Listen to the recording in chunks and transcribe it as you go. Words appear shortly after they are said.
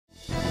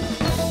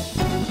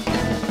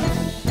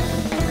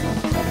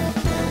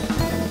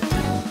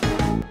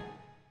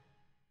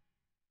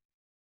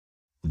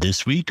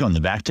This week on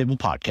the BackTable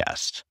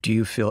podcast. Do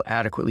you feel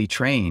adequately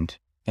trained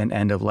in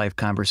end-of-life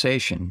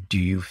conversation? Do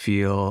you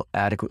feel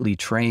adequately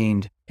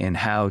trained in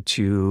how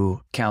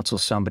to counsel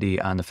somebody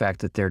on the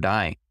fact that they're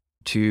dying?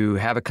 To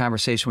have a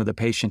conversation with a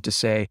patient to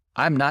say,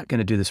 I'm not going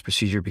to do this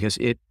procedure because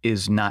it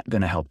is not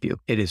going to help you.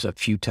 It is a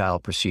futile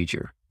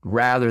procedure,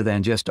 rather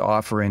than just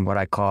offering what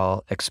I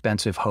call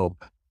expensive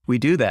hope. We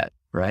do that,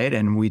 right?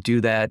 And we do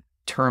that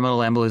terminal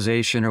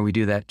embolization, or we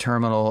do that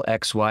terminal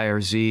X, Y,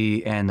 or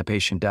Z, and the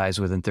patient dies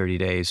within 30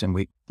 days. And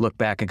we look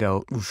back and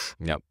go, oof,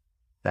 Yep.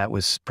 that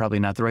was probably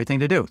not the right thing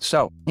to do.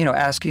 So,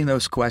 asking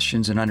those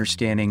questions and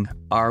understanding,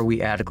 are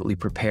we adequately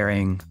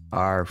preparing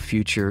our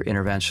future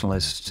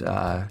interventionalists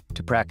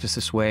to practice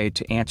this way,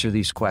 to answer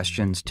these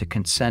questions, to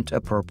consent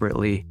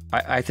appropriately?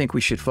 I think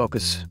we should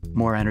focus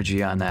more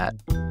energy on that.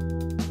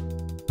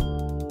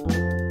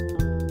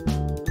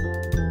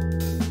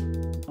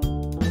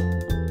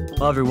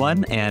 Hello,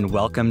 everyone, and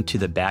welcome to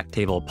the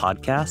BackTable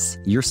podcast,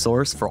 your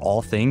source for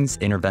all things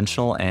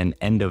interventional and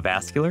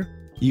endovascular.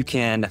 You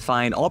can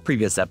find all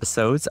previous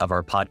episodes of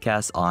our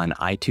podcast on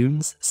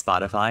iTunes,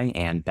 Spotify,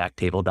 and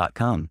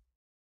backtable.com.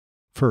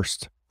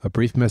 First, a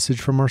brief message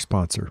from our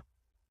sponsor.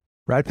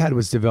 RADPAD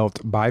was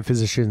developed by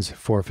physicians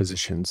for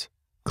physicians.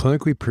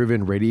 Clinically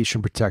proven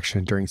radiation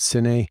protection during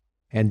cine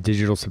and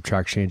digital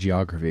subtraction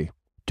angiography.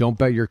 Don't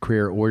bet your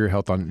career or your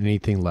health on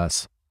anything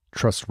less.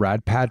 Trust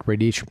RADPAD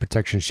radiation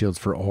protection shields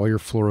for all your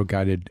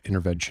fluoro-guided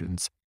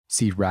interventions.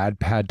 See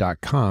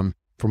radpad.com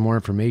for more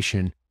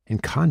information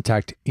and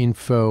contact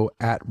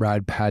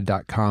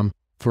info@radpad.com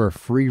for a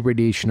free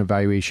radiation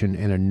evaluation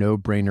and a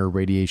no-brainer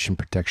radiation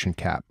protection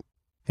cap.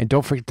 And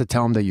don't forget to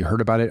tell them that you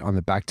heard about it on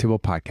the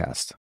BackTable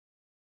podcast.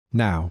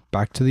 Now,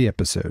 back to the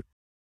episode.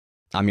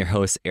 I'm your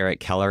host, Eric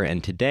Keller,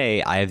 and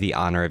today I have the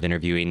honor of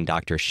interviewing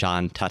Dr.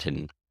 Sean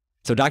Tutton.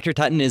 So Dr.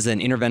 Tutton is an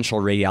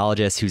interventional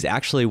radiologist who's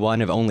actually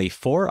one of only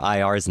 4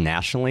 IRs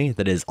nationally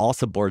that is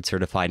also board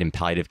certified in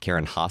palliative care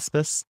and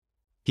hospice.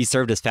 He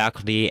served as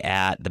faculty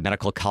at the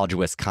Medical College of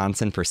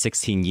Wisconsin for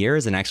 16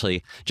 years and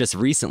actually just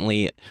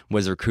recently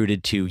was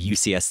recruited to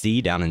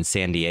UCSD down in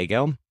San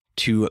Diego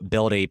to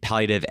build a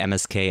palliative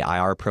MSK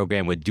IR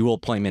program with dual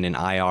appointment in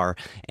IR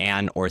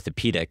and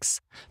orthopedics,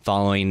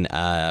 following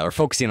or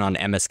focusing on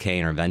MSK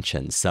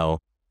interventions. So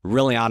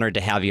really honored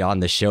to have you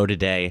on the show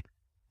today.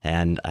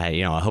 And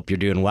I hope you're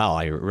doing well.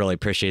 I really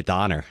appreciate the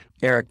honor.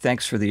 Eric,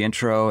 thanks for the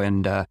intro.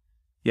 And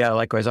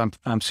likewise,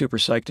 I'm super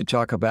psyched to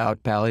talk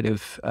about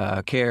palliative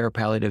care,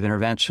 palliative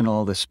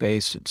interventional, the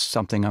space. It's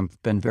something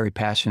I've been very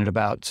passionate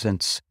about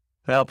since,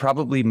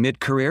 probably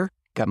mid-career.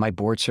 Got my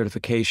board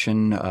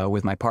certification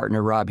with my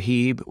partner, Rob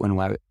Heeb,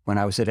 when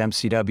I was at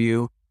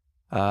MCW.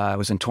 I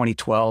was in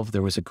 2012.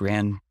 There was a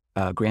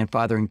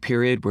grandfathering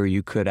period where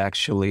you could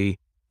actually,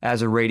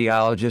 as a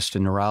radiologist, a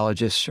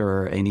neurologist,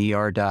 or an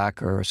ER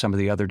doc, or some of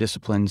the other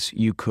disciplines,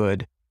 you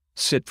could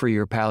sit for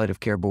your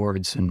palliative care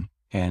boards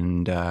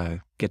and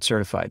get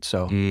certified.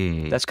 So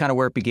that's kind of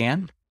where it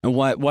began. And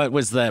what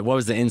was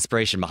the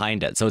inspiration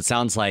behind it? So it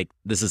sounds like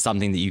this is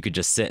something that you could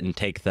just sit and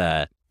take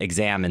the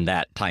exam in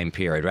that time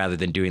period rather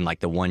than doing like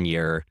the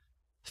 1-year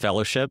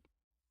fellowship.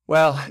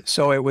 Well,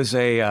 so it was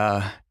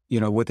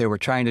what they were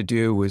trying to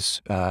do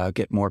was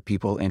get more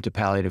people into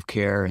palliative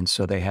care, and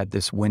so they had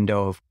this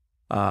window of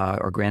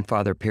or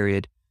grandfather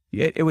period.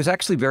 It was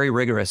actually very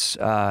rigorous.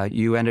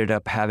 You ended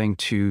up having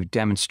to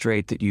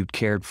demonstrate that you'd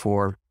cared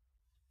for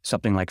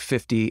something like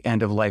 50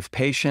 end-of-life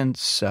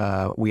patients.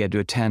 We had to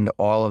attend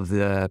all of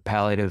the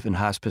palliative and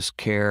hospice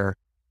care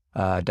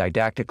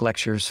didactic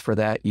lectures for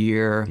that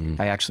year.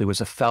 I actually was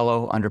a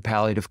fellow under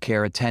palliative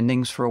care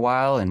attendings for a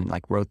while and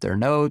wrote their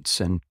notes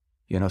and,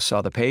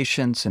 saw the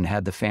patients and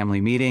had the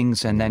family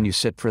meetings. And then you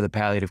sit for the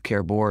palliative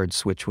care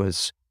boards, which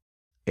was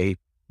a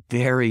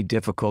very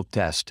difficult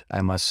test,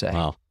 I must say.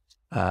 Wow.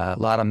 A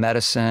lot of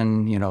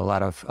medicine, a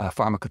lot of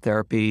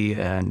pharmacotherapy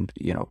and,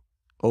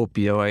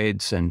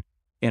 opioids and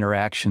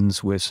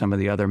interactions with some of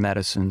the other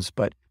medicines.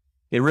 But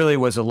it really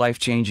was a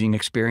life-changing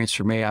experience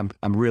for me. I'm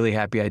really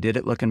happy I did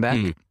it looking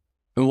back.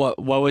 What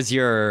was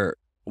your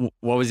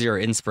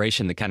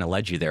inspiration that kind of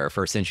led you there, or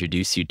first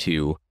introduced you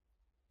to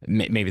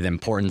maybe the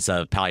importance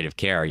of palliative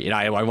care?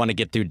 I want to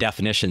get through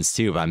definitions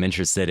too, but I'm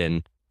interested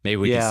in maybe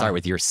we can start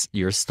with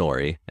your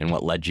story and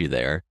what led you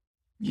there.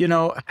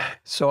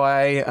 So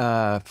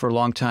I, for a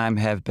long time,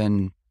 have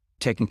been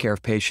taking care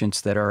of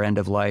patients that are end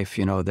of life.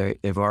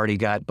 They've already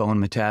got bone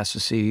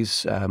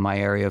metastases. My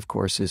area, of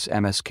course, is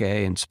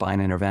MSK and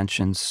spine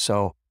interventions.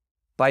 So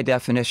by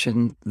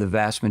definition, the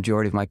vast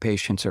majority of my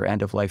patients are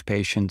end of life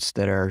patients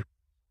that are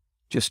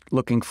just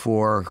looking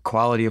for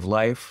quality of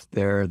life.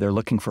 They're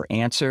looking for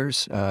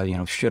answers.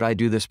 Should I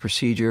do this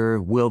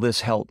procedure? Will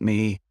this help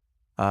me?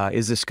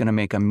 Is this going to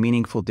make a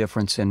meaningful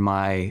difference in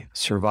my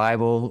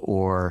survival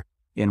or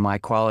in my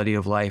quality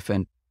of life?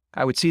 And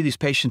I would see these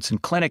patients in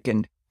clinic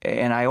and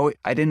I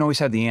didn't always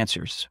have the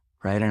answers,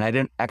 right? And I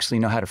didn't actually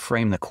know how to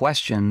frame the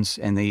questions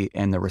and the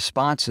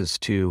responses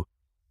to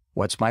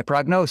what's my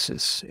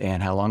prognosis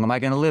and how long am I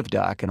going to live,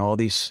 doc, and all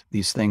these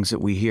things that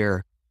we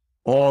hear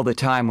all the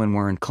time when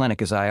we're in clinic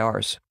as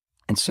IRs.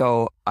 And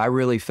so I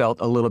really felt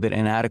a little bit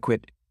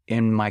inadequate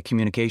in my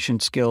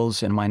communication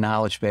skills and my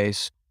knowledge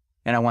base,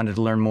 and I wanted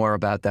to learn more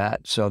about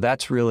that. So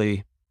that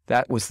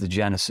was the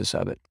genesis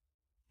of it.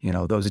 You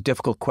know, those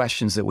difficult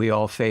questions that we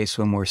all face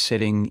when we're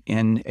sitting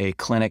in a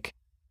clinic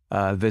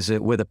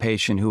visit with a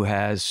patient who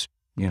has,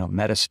 you know,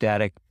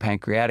 metastatic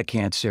pancreatic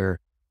cancer,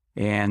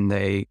 and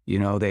they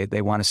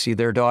want to see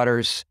their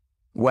daughter's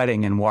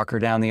wedding and walk her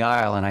down the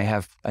aisle. And I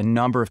have a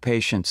number of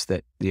patients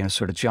that, you know,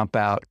 sort of jump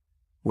out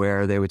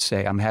where they would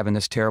say, I'm having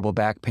this terrible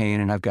back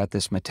pain and I've got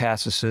this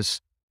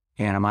metastasis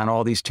and I'm on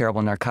all these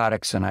terrible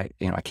narcotics and I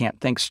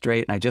can't think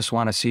straight and I just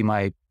want to see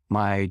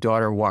my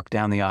daughter walk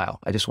down the aisle.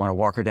 I just want to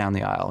walk her down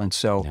the aisle. And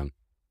so, Yeah.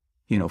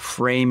 you know,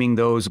 framing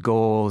those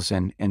goals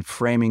and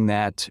framing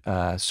that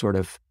sort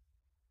of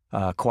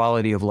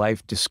quality of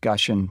life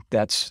discussion,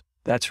 that's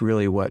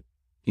really what,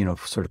 you know,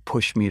 sort of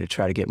pushed me to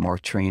try to get more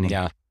training.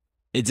 Yeah.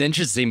 It's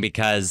interesting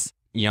because,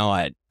 you know,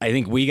 I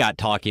think we got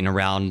talking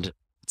around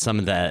some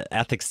of the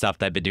ethics stuff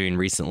that I've been doing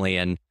recently.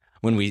 And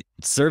when we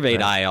surveyed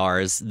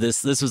IRs,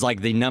 this was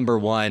like the number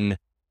one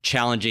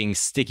challenging,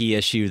 sticky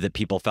issue that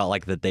people felt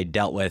like that they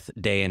dealt with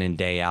day in and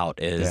day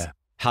out is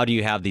how do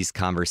you have these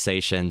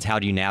conversations? How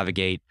do you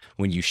navigate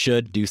when you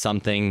should do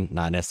something,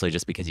 not necessarily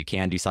just because you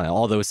can do something,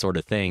 all those sort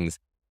of things.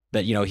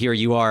 But, you know, here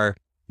you are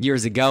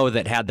years ago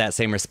that had that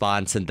same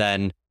response and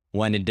then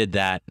went and did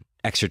that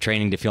extra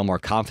training to feel more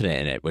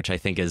confident in it, which I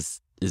think is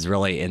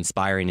really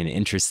inspiring and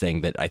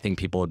interesting that I think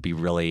people would be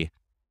really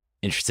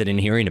interested in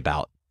hearing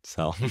about.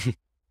 So,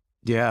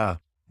 yeah.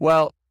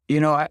 Well, you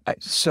know,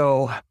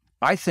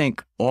 I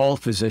think all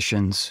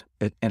physicians,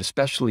 and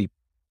especially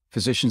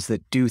physicians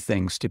that do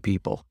things to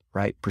people,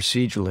 right?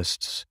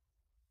 Proceduralists,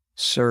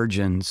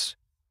 surgeons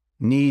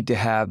need to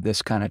have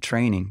this kind of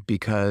training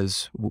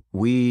because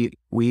we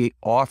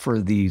offer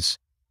these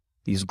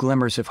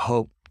glimmers of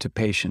hope to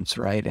patients,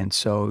 right? And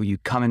so you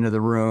come into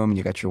the room,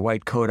 you got your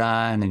white coat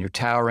on and you're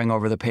towering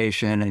over the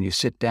patient and you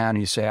sit down and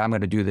you say, I'm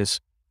going to do this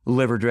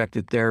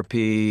liver-directed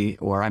therapy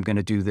or I'm going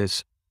to do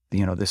this,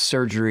 you know, this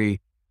surgery.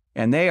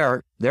 And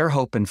they're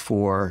hoping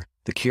for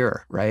the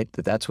cure, right?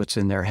 That's what's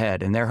in their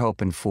head. And they're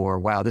hoping for,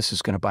 wow, this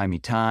is going to buy me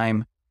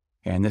time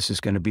and this is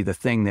going to be the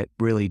thing that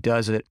really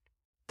does it.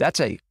 That's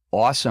a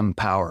awesome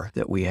power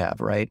that we have,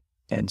 right?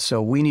 And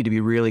so we need to be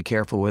really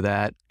careful with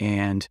that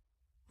and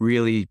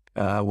really,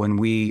 when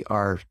we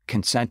are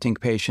consenting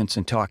patients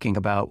and talking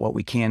about what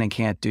we can and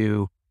can't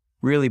do,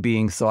 really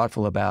being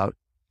thoughtful about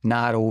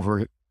not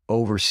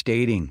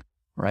overstating,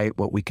 right,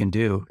 what we can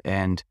do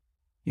and,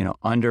 you know,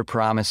 under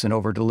promise and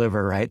over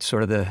deliver, right?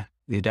 Sort of the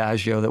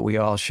adagio that we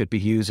all should be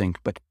using.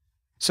 But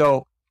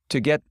so to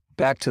get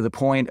back to the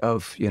point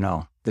of, you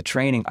know, the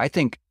training, I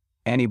think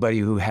anybody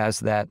who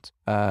has that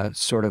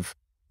sort of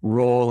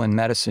role in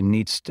medicine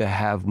needs to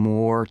have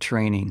more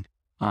training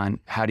on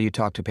how do you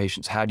talk to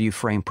patients? How do you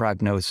frame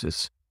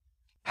prognosis?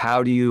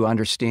 How do you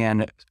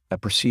understand a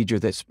procedure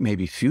that's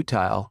maybe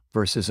futile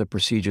versus a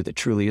procedure that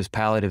truly is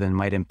palliative and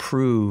might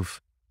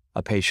improve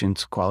a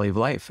patient's quality of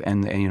life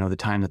and you know, the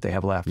time that they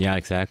have left? Yeah,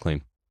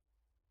 exactly.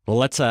 Well,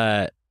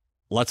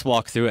 let's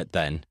walk through it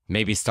then.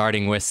 Maybe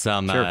starting with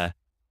some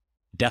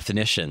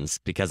definitions,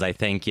 because I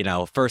think, you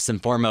know, first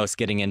and foremost,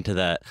 getting into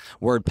the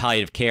word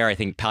palliative care, I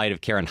think palliative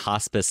care and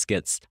hospice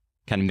gets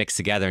kind of mixed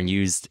together and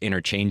used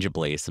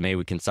interchangeably. So maybe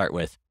we can start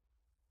with,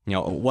 you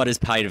know, what is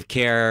palliative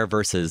care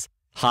versus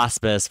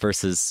hospice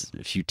versus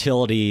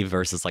futility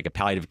versus like a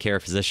palliative care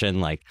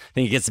physician? Like, I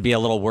think it gets to be a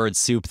little word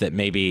soup that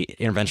maybe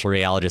interventional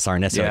radiologists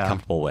aren't necessarily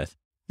comfortable with.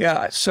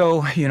 Yeah.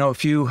 So, you know,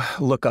 if you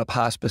look up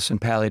hospice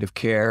and palliative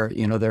care,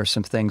 you know, there are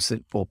some things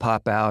that will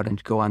pop out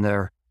and go on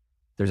there.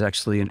 There's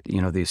actually,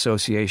 you know, the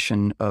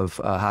Association of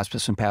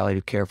Hospice and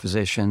Palliative Care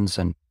Physicians,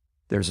 and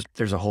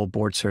there's a whole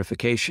board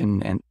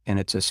certification, and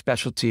it's a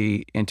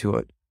specialty into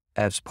it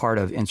as part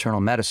of internal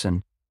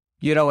medicine.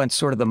 You know, and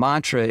sort of the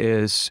mantra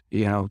is,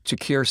 you know, to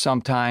cure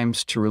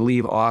sometimes, to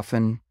relieve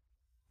often,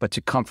 but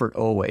to comfort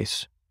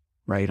always,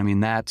 right? I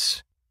mean,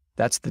 that's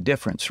the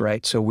difference,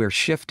 right? So we're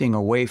shifting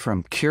away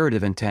from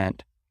curative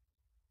intent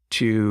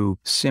to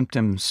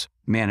symptoms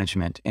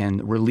management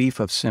and relief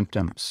of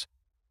symptoms.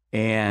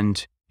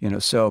 And, you know,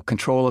 so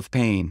control of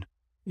pain,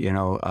 you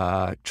know,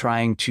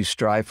 trying to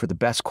strive for the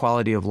best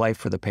quality of life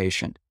for the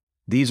patient.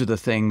 These are the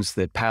things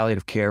that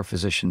palliative care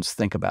physicians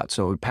think about.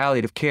 So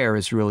palliative care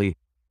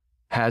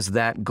has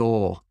that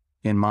goal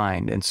in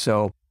mind. And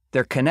so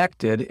they're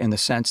connected in the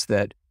sense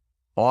that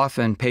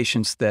often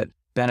patients that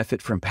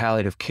benefit from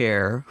palliative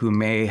care who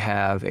may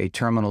have a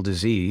terminal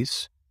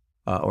disease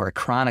or a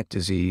chronic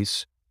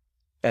disease,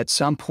 at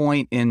some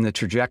point in the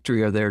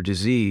trajectory of their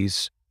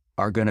disease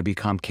are going to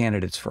become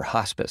candidates for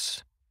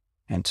hospice.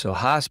 And so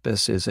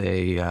hospice is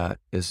a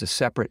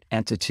separate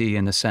entity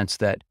in the sense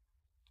that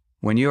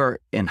when you're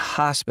in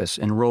hospice,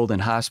 enrolled in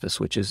hospice,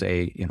 which is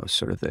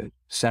sort of the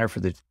Center for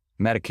the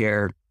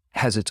Medicare,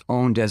 has its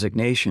own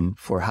designation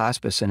for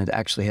hospice, and it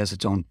actually has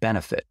its own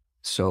benefit.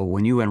 So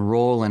when you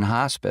enroll in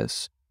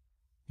hospice,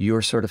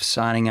 you're sort of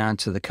signing on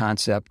to the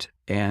concept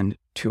and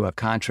to a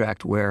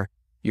contract where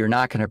you're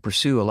not going to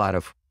pursue a lot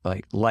of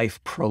like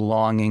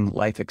life-prolonging,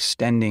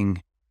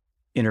 life-extending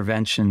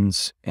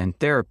interventions and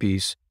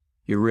therapies,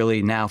 you're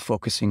really now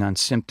focusing on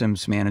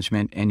symptoms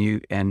management,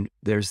 and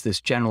there's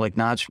this general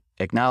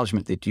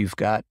acknowledgement that you've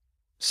got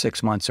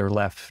 6 months or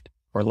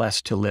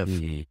less to live.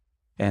 Mm-hmm.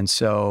 And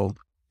so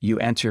you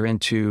enter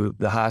into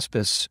the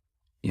hospice,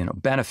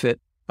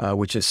 benefit,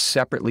 which is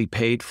separately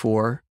paid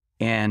for.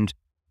 And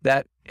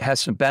that has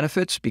some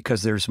benefits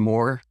because there's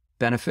more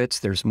benefits,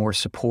 there's more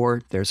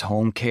support, there's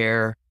home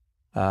care,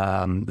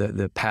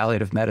 the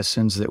palliative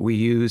medicines that we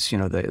use,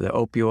 the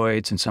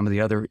opioids and some of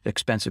the other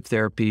expensive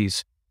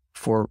therapies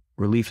for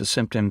relief of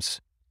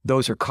symptoms,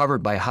 those are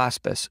covered by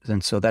hospice.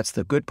 And so that's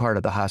the good part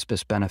of the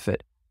hospice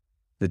benefit.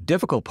 The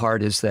difficult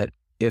part is that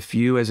if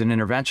you as an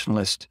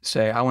interventionalist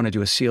say, I want to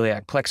do a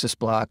celiac plexus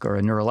block or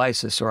a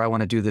neurolysis, or I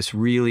want to do this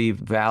really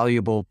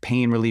valuable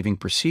pain relieving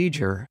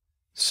procedure,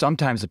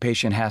 sometimes the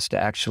patient has to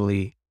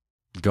actually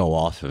go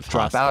off of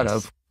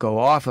go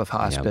off of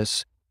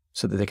hospice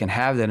so that they can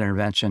have that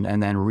intervention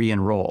and then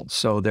re-enroll.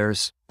 So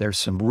there's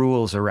some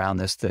rules around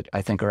this that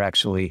I think are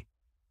actually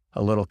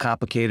a little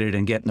complicated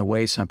and get in the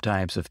way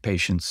sometimes of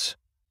patients,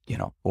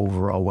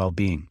 overall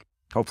well-being.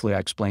 Hopefully I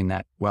explained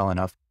that well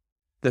enough.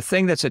 The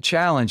thing that's a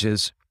challenge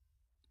is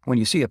when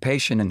you see a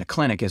patient in the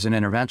clinic as an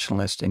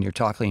interventionalist and you're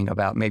talking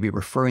about maybe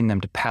referring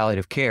them to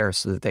palliative care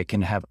so that they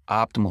can have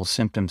optimal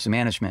symptoms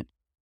management,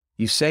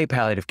 you say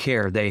palliative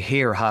care, they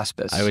hear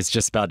hospice. I was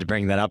just about to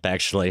bring that up,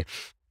 actually.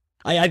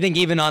 I think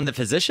even on the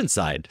physician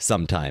side,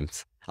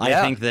 sometimes.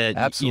 I think that,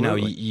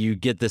 absolutely. You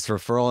get this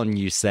referral and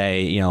you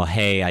say,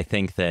 hey, I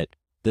think that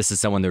this is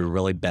someone that would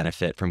really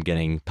benefit from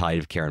getting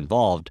palliative care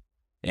involved.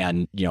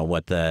 And,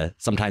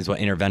 sometimes what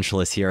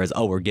interventionalists hear is,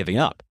 oh, we're giving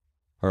up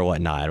or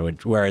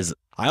whatnot. Whereas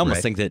I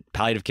almost think that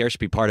palliative care should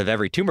be part of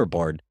every tumor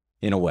board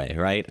in a way,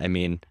 right? I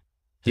mean,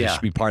 it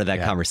should be part of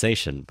that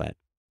conversation, but.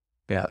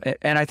 Yeah,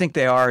 and I think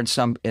they are in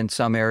some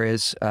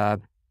areas.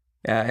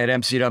 At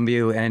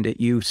MCW and at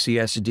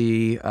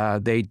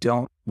UCSD, they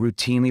don't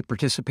routinely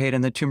participate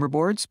in the tumor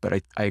boards, but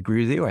I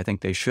agree with you. I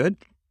think they should.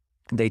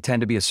 They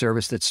tend to be a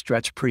service that's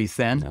stretched pretty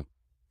thin.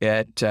 Yeah.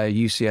 At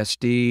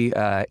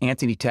UCSD,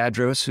 Anthony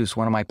Tadros, who's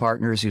one of my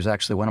partners, who's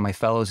actually one of my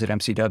fellows at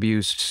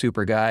MCW,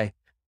 super guy.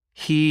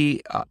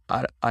 He,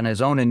 on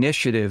his own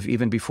initiative,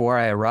 even before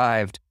I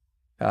arrived,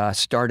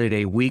 started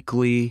a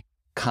weekly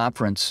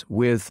conference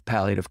with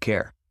palliative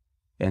care.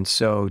 And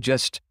so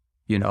just,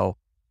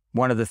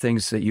 one of the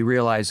things that you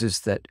realize is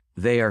that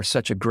they are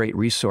such a great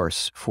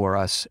resource for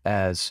us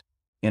as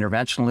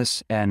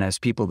interventionalists and as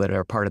people that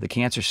are part of the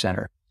cancer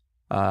center,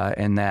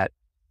 and that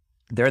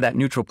they're that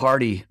neutral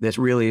party that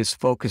really is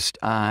focused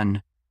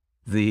on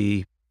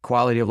the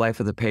quality of life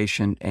of the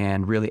patient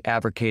and really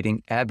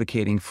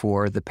advocating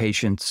for the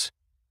patient's,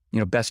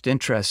 best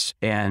interests.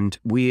 And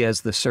we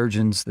as the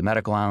surgeons, the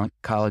medical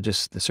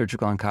oncologists, the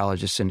surgical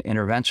oncologists, and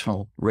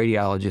interventional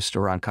radiologists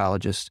or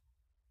oncologists,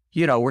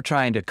 we're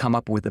trying to come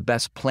up with the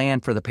best plan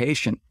for the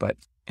patient, but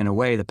in a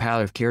way, the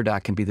palliative care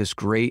doc can be this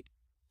great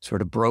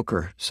sort of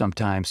broker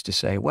sometimes to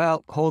say,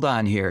 well, hold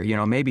on here,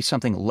 maybe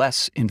something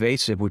less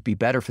invasive would be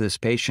better for this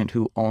patient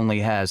who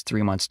only has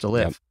 3 months to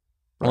live.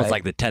 Right? Almost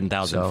like the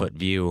 10,000-foot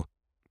view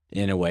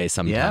in a way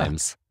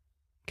sometimes.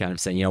 Kind of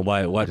saying,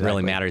 what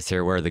really matters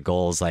here, where are the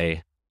goals?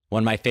 One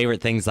of my favorite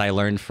things I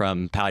learned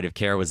from palliative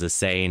care was a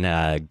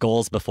saying,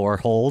 goals before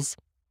holes,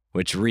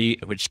 which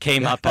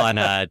came up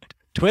on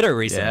Twitter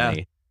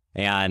recently.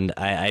 And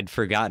I'd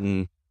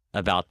forgotten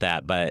about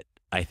that, but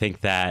I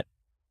think that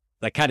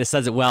kind of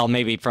says it well,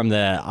 maybe from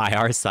the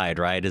IR side,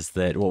 right? Is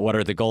that, what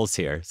are the goals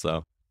here?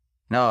 So,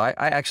 no, I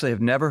actually have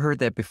never heard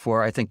that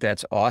before. I think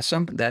that's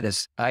awesome.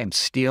 I am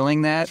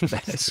stealing that.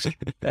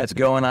 That's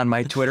going on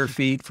my Twitter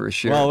feed for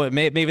sure. Well,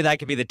 maybe that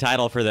could be the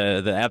title for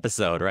the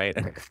episode, right?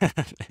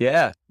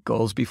 Yeah,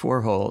 goals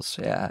before holes.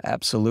 Yeah,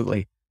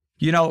 absolutely.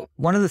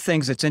 One of the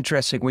things that's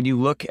interesting when you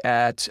look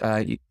at,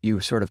 you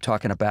were sort of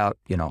talking about,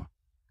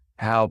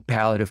 how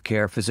palliative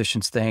care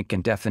physicians think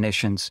and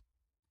definitions.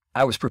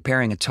 I was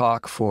preparing a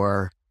talk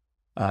for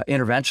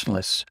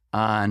interventionalists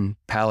on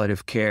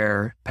palliative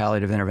care,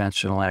 palliative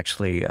interventional.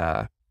 Actually,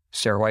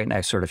 Sarah White and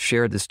I sort of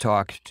shared this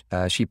talk.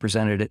 She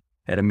presented it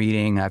at a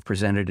meeting. I've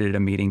presented it at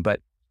a meeting.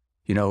 But,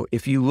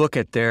 if you look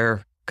at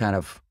their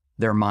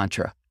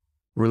mantra,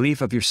 relief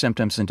of your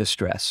symptoms and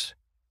distress,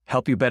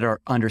 help you better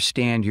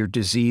understand your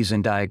disease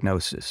and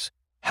diagnosis,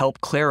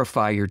 help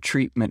clarify your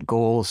treatment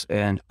goals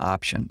and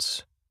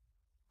options,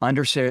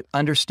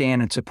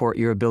 understand and support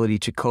your ability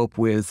to cope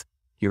with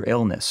your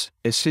illness,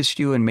 assist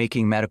you in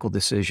making medical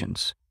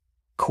decisions,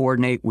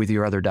 coordinate with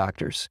your other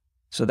doctors.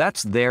 So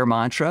that's their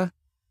mantra,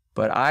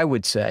 but I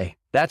would say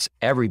that's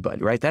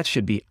everybody, right? That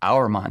should be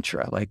our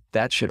mantra.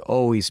 That should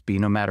always be,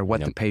 no matter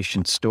what the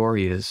patient's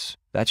story is,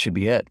 that should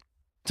be it.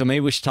 So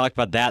maybe we should talk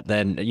about that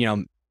then.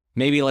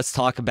 Maybe let's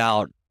talk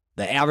about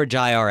the average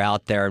IR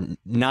out there,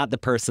 not the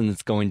person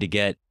that's going to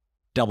get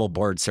double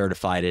board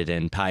certified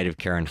in palliative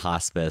care and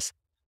hospice.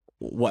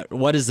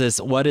 What is this?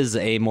 What is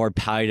a more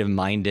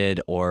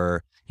palliative-minded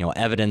or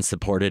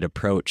evidence-supported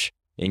approach,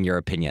 in your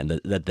opinion,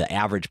 that the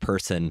average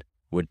person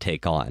would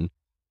take on?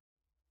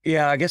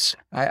 Yeah, I guess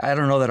I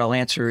don't know that I'll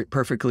answer it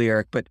perfectly,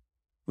 Eric, but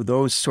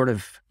those sort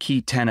of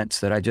key tenets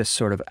that I just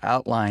sort of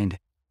outlined,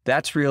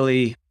 that's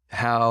really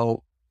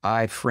how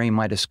I frame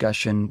my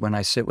discussion when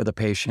I sit with a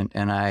patient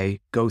and I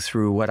go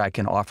through what I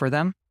can offer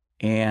them.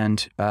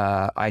 And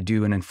I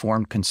do an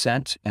informed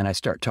consent and I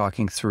start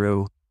talking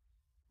through,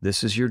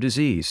 this is your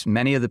disease.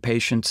 Many of the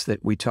patients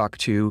that we talk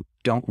to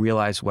don't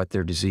realize what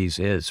their disease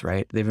is,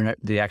 right?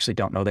 They actually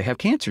don't know they have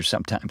cancer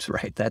sometimes,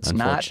 right? That's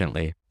not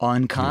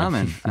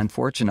uncommon,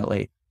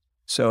 unfortunately.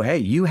 So, hey,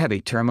 you have a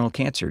terminal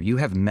cancer. You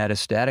have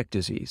metastatic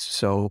disease.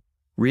 So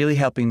really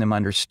helping them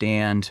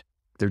understand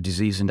their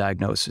disease and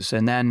diagnosis.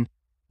 And then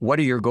what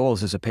are your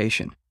goals as a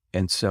patient?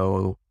 And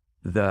so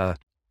the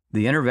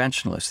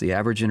interventionalist, the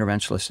average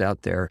interventionalist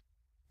out there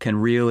can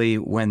really,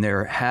 when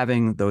they're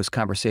having those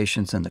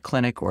conversations in the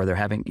clinic or they're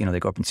having, they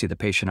go up and see the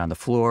patient on the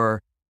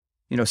floor,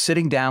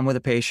 sitting down with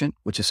a patient,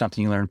 which is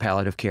something you learn in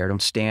palliative care.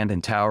 Don't stand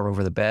and tower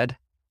over the bed.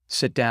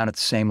 Sit down at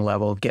the same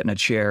level, get in a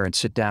chair and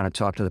sit down and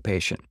talk to the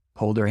patient.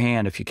 Hold their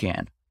hand if you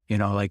can,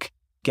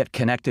 get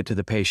connected to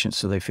the patient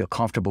so they feel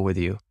comfortable with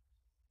you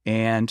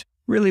and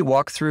really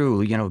walk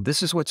through,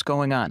 this is what's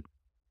going on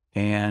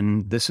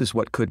and this is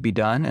what could be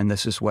done. And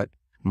this is what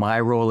my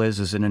role is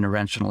as an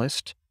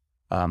interventionalist.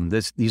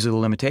 These are the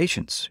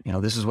limitations.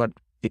 This is what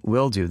it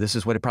will do. This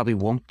is what it probably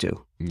won't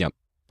do. Yep.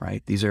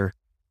 Right. These are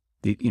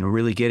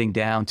really getting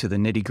down to the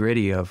nitty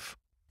gritty of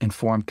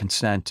informed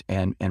consent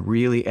and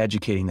really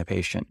educating the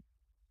patient.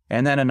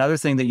 And then another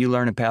thing that you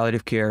learn in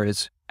palliative care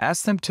is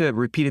ask them to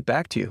repeat it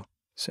back to you.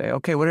 Say,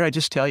 okay, what did I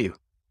just tell you?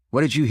 What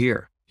did you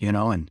hear?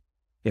 And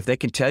if they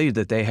can tell you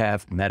that they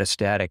have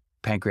metastatic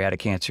pancreatic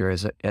cancer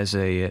as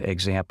a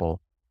example,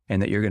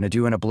 and that you're going to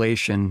do an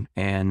ablation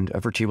and a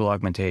vertebral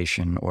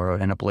augmentation or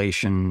an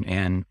ablation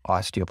and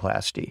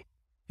osteoplasty,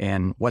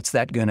 and what's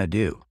that going to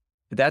do?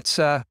 That's,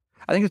 I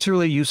think it's a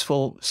really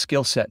useful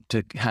skill set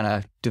to kind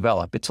of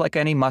develop. It's like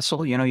any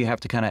muscle, you have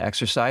to kind of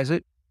exercise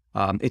it.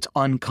 It's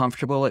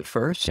uncomfortable at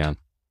first. Yeah.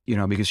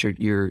 Because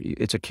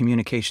it's a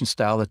communication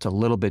style that's a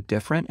little bit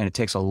different and it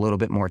takes a little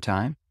bit more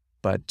time.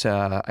 But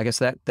I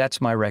guess that's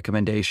my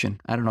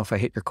recommendation. I don't know if I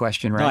hit your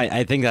question right. No,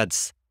 I think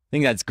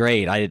that's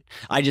great.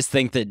 I just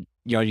think that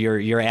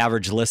your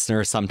average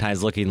listener is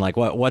sometimes looking like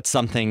what's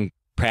something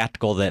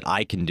practical that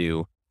I can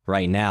do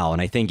right now.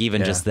 And I think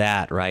even just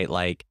that, right?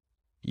 Like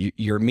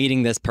you're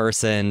meeting this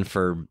person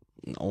for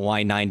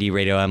Y90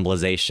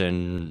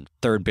 radioembolization,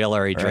 third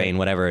biliary drain,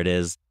 whatever it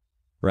is,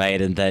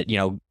 right? And that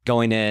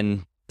going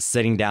in,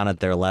 sitting down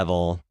at their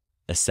level,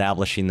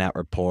 establishing that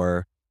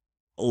rapport,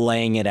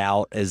 laying it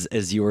out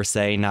as you were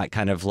saying, not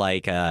kind of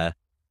like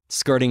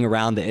skirting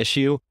around the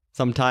issue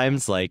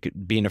sometimes, like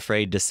being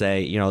afraid to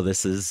say,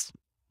 this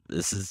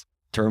is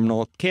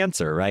terminal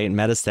cancer, right?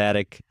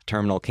 Metastatic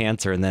terminal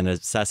cancer, and then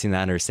assessing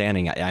that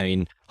understanding. I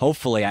mean,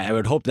 hopefully, I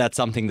would hope that's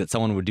something that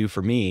someone would do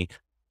for me,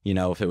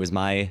 if it was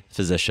my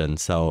physician.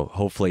 So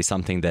hopefully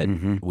something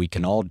that we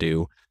can all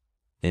do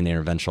in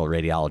interventional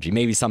radiology,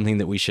 maybe something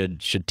that we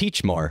should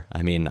teach more.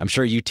 I mean, I'm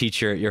sure you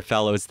teach your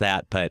fellows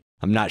that, but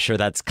I'm not sure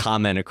that's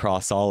common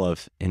across all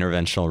of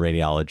interventional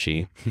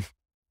radiology.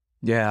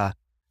 Yeah.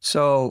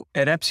 So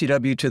at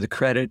MCW, to the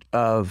credit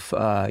of,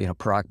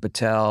 Parag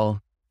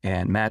Patel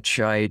and Matt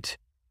Scheit,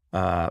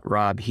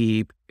 Rob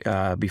Heap,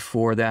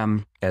 before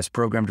them as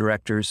program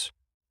directors,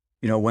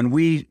 when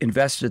we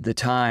invested the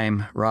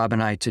time, Rob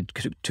and I,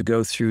 to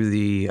go through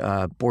the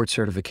board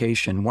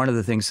certification, one of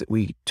the things that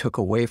we took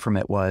away from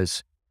it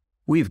was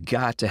we've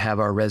got to have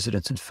our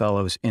residents and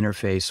fellows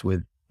interface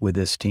with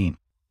this team.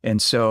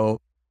 And so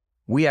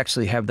we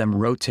actually have them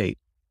rotate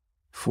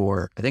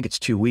for, I think it's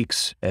 2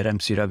 weeks at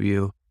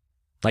MCW.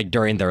 Like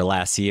during their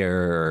last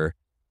year, or,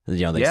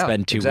 they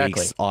spend 2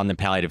 weeks on the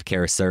palliative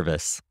care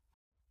service.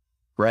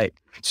 Right.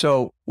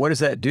 So what does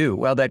that do?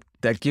 Well,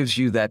 that gives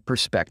you that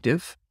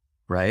perspective,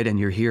 right? And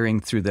you're hearing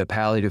through the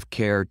palliative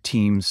care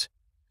team's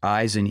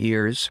eyes and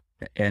ears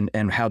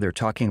and how they're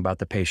talking about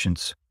the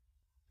patients.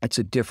 It's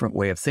a different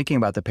way of thinking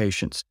about the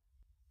patients.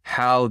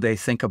 How they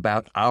think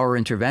about our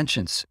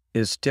interventions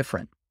is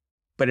different.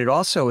 But it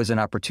also is an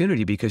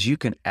opportunity because you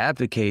can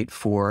advocate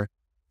for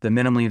the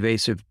minimally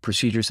invasive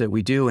procedures that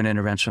we do in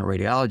interventional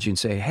radiology and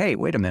say, hey,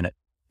 wait a minute,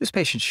 this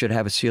patient should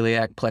have a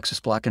celiac plexus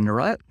block and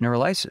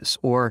neurolysis,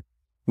 or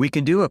we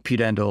can do a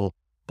pudendal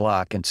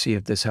block and see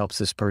if this helps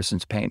this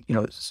person's pain.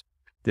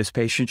 This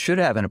patient should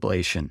have an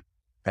ablation,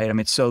 right? I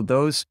mean, so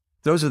those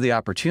are the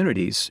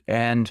opportunities.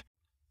 And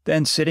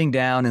then sitting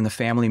down in the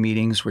family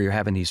meetings where you're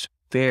having these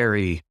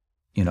very,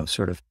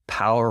 sort of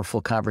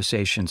powerful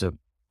conversations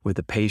with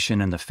the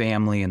patient and the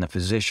family and the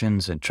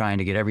physicians and trying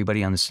to get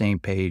everybody on the same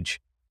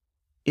page.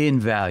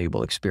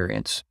 Invaluable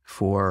experience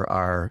for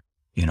our,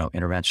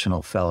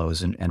 interventional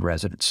fellows and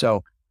residents.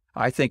 So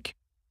I think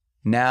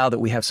now that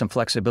we have some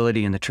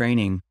flexibility in the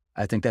training,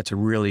 I think that's a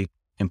really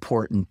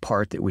important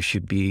part that we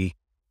should be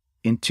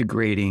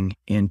integrating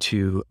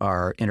into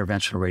our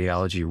interventional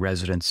radiology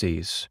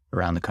residencies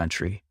around the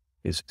country,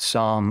 is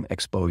some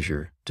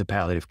exposure to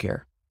palliative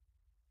care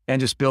and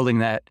just building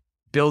that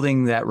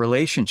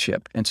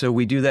relationship. And so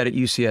we do that at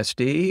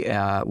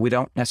UCSD. We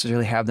don't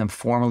necessarily have them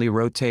formally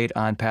rotate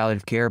on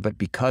palliative care, but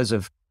because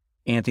of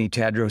Anthony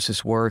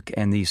Tadros' work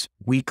and these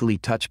weekly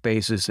touch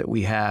bases that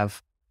we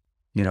have,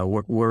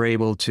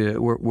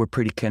 we're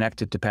pretty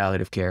connected to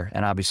palliative care.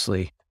 And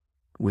obviously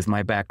with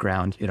my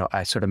background,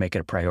 I sort of make it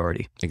a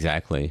priority.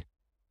 Exactly.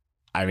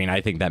 I mean,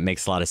 I think that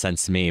makes a lot of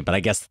sense to me, but I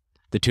guess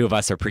the two of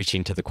us are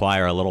preaching to the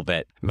choir a little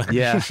bit.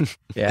 Yeah.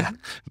 Yeah.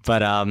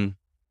 But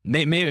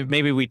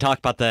maybe we talk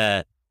about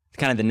the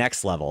kind of the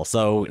next level.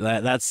 So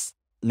that's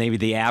maybe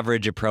the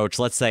average approach.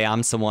 Let's say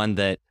I'm someone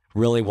that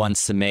really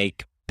wants to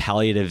make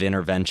palliative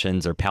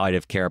interventions or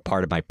palliative care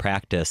part of my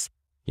practice.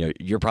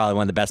 You're probably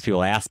one of the best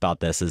people to ask about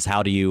this. Is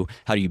how do you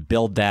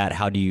build that?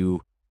 How do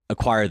you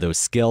acquire those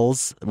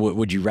skills?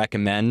 Would you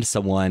recommend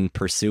someone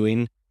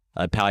pursuing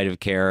a palliative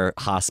care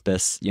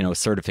hospice,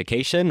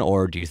 certification,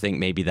 or do you think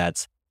maybe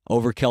that's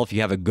overkill if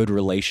you have a good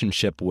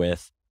relationship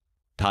with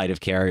palliative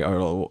care?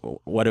 Or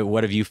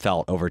what have you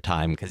felt over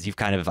time? Because you've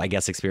kind of, I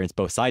guess, experienced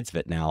both sides of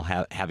it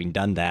now, having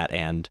done that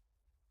and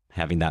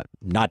having that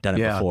not done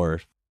it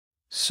before.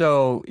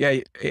 So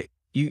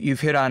you've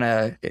hit on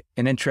an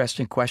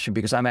interesting question,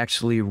 because I'm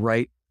actually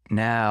right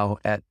now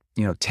at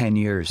 10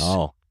 years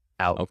out.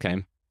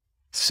 Okay.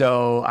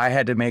 So I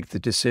had to make the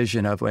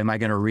decision of, am I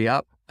going to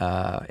re-up?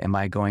 Am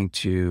I going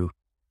to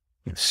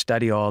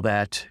study all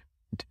that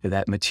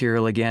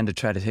material again to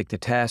try to take the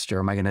test, or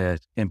am I going to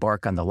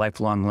embark on the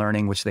lifelong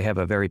learning, which they have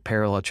a very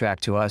parallel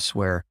track to us,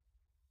 where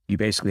you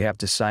basically have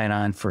to sign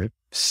on for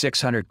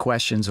 600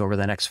 questions over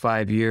the next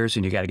 5 years,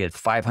 and you got to get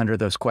 500 of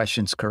those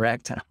questions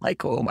correct. And I'm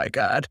like, oh my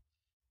God.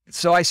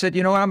 So I said,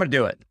 you know what, I'm going to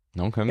do it.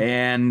 Okay.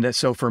 And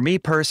so for me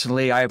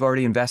personally, I've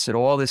already invested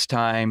all this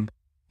time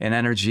and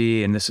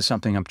energy, and this is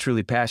something I'm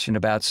truly passionate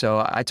about.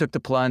 So I took the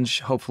plunge.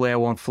 Hopefully I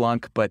won't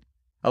flunk, but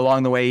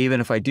along the way, even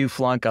if I do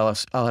flunk, I'll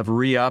have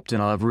re-upped,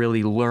 and I'll have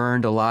really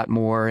learned a lot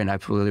more, and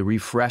I've really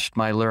refreshed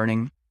my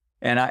learning.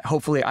 And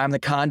hopefully I'm the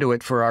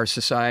conduit for our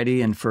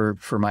society and for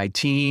my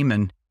team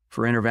and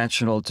for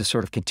Interventional to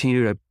sort of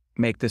continue to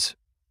make this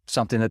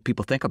something that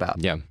people think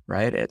about. Yeah.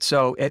 Right.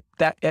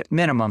 At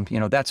minimum,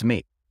 that's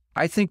me.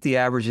 I think the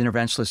average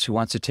interventionalist who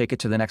wants to take it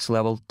to the next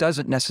level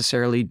doesn't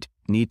necessarily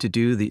need to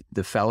do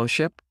the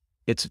fellowship.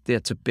 It's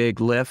a big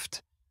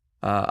lift,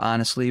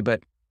 honestly,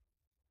 but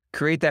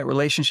create that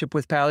relationship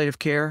with palliative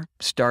care.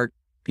 Start,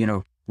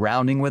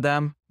 rounding with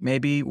them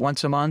maybe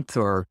once a month,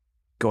 or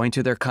going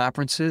to their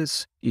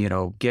conferences,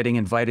 getting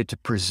invited to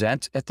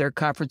present at their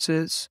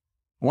conferences.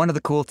 One of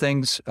the cool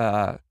things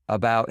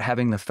about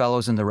having the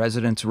fellows and the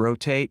residents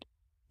rotate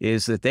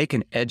is that they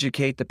can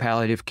educate the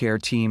palliative care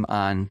team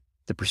on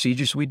the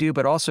procedures we do,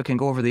 but also can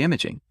go over the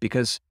imaging,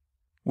 because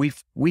we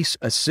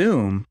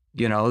assume,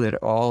 that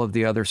all of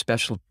the other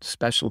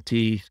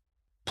specialty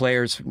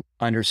players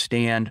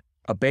understand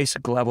a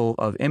basic level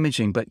of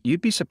imaging, but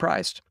you'd be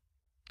surprised.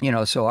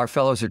 So our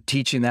fellows are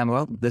teaching them,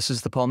 well, this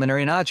is the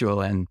pulmonary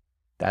nodule, and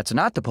that's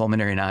not the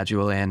pulmonary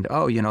nodule. And,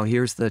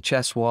 here's the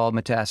chest wall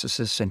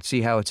metastasis, and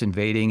see how it's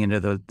invading into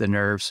the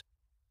nerves.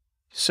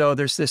 So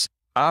there's this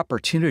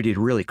opportunity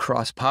to really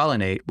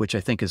cross-pollinate, which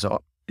I think is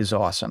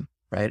awesome,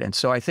 right? And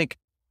so I think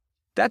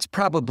that's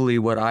probably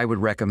what I would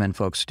recommend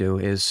folks do,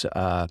 is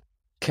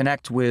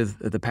connect with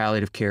the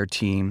palliative care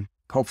team.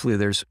 Hopefully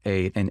there's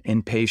an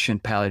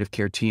inpatient palliative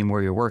care team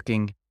where you're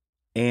working,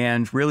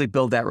 and really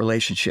build that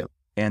relationship.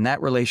 And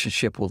that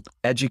relationship will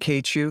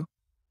educate you,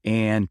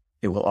 and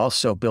it will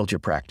also build your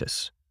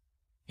practice.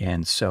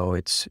 And so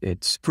it's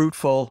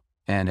fruitful,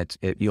 and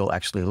you'll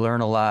actually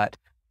learn a lot.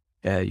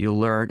 You'll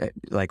learn,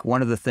 like,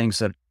 one of the things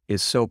that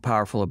is so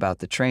powerful about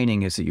the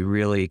training is that you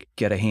really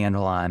get a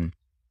handle on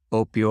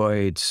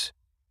opioids,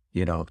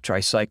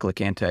 tricyclic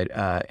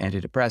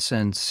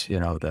antidepressants,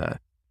 the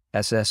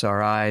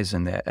SSRIs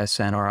and the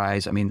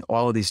SNRIs. I mean,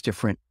 all of these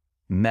different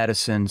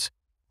medicines,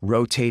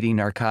 rotating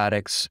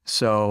narcotics.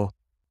 So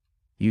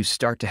you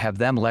start to have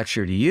them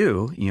lecture to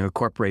you. You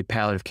incorporate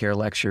palliative care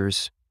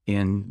lectures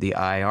in the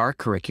IR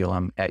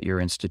curriculum at your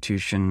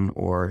institution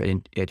or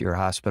at your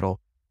hospital,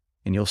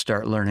 and you'll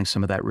start learning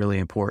some of that really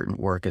important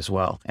work as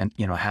well. And,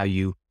 how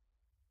you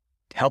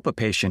help a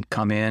patient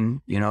come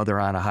in, they're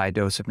on a high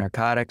dose of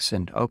narcotics,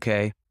 and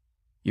okay,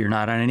 you're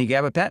not on any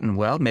gabapentin.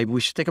 Well, maybe we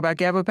should think about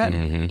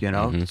gabapentin,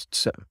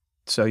 Mm-hmm.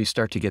 So you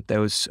start to get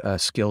those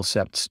skill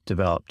sets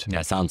developed. Yeah,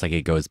 it sounds like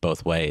it goes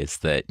both ways,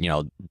 that,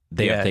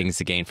 they have things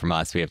to gain from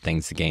us, we have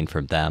things to gain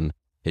from them.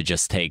 It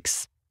just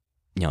takes,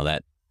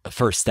 that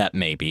first step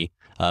maybe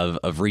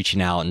of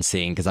reaching out and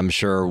seeing, because I'm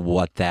sure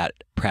what that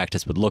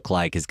practice would look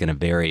like is going to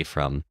vary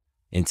from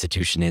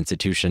institution to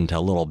institution to a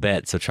little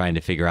bit. So trying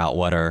to figure out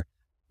what are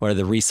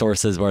the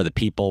resources, what are the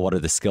people, what are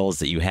the skills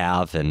that you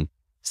have, and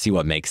see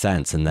what makes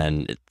sense. And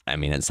then,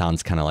 it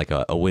sounds kind of like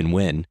a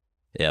win-win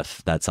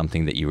if that's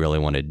something that you really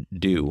want to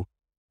do.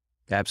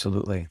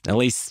 Absolutely. At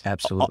least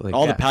absolutely.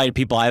 All the palliative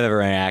people I've ever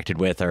interacted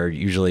with are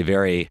usually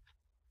very,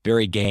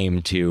 very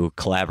game to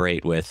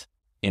collaborate with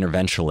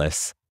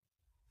interventionalists.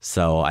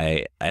 So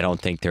I don't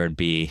think there would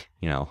be,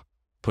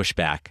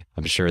 pushback.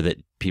 I'm sure that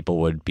people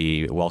would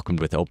be welcomed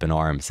with open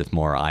arms if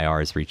more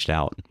IRs reached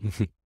out.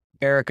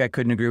 Eric, I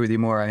couldn't agree with you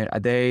more.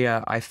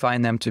 I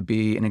find them to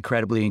be an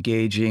incredibly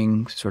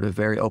engaging, sort of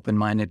very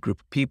open-minded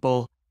group of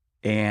people.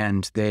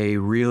 and they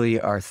really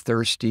are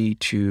thirsty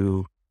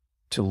to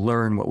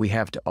learn what we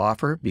have to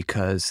offer,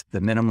 because the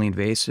minimally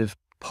invasive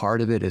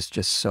part of it is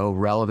just so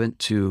relevant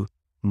to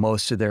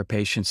most of their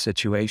patients'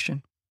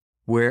 situation.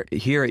 Where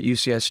here at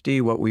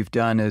UCSD, what we've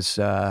done is,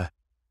 the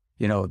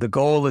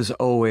goal is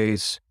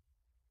always,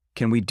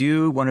 can we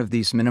do one of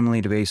these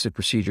minimally invasive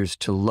procedures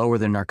to lower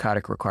the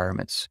narcotic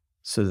requirements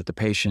so that the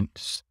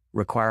patient's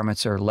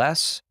requirements are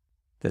less,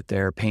 that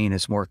their pain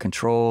is more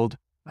controlled,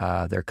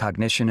 their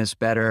cognition is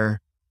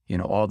better,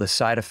 all the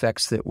side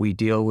effects that we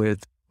deal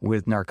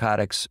with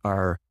narcotics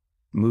are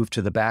moved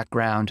to the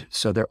background.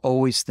 So they're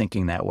always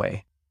thinking that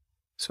way.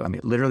 So,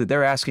 literally,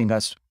 they're asking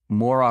us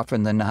more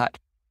often than not,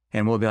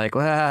 and we'll be like,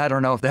 well, I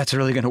don't know if that's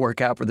really going to work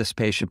out for this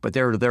patient, but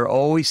they're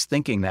always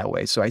thinking that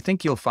way. So I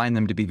think you'll find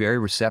them to be very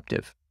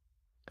receptive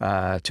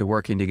to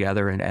working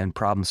together and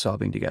problem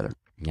solving together.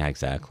 Yeah,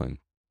 exactly.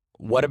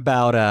 What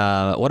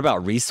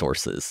about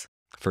resources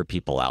for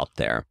people out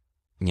there?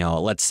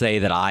 Let's say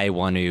that I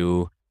want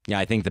to,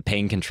 I think the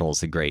pain control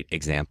is a great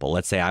example.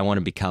 Let's say I want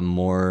to become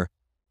more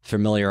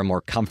familiar or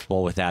more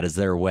comfortable with that. Is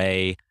there a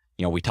way,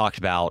 we talked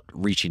about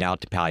reaching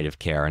out to palliative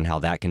care and how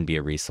that can be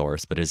a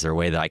resource, but is there a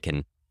way that I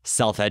can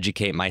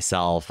self-educate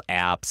myself,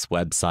 apps,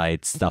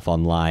 websites, stuff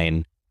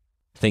online,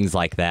 things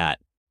like that?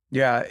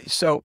 Yeah.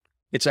 So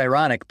it's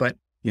ironic, but,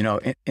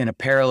 in a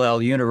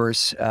parallel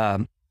universe,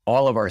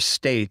 all of our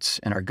states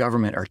and our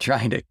government are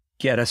trying to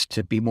get us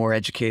to be more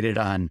educated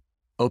on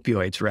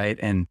opioids, right?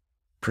 And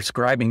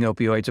prescribing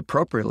opioids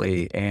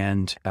appropriately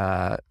and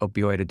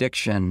opioid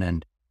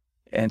addiction.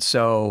 And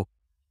so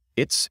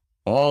it's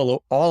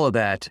all of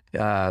that.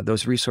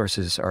 Those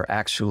resources are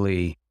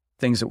actually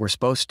things that we're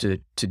supposed to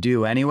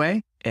do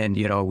anyway. And,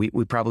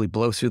 we probably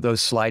blow through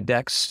those slide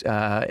decks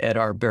at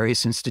our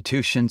various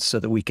institutions so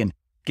that we can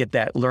get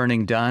that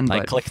learning done.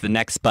 Like click the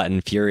next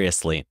button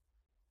furiously.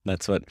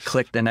 That's what.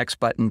 Click the next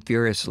button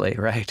furiously,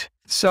 right?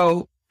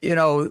 So,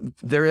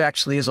 there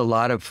actually is a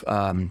lot of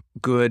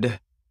good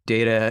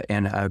data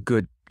and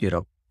good,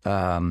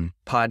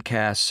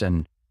 podcasts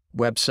and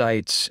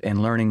websites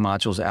and learning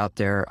modules out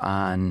there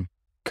on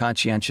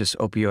conscientious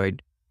opioid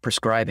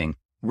prescribing.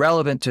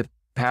 Relevant to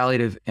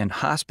palliative and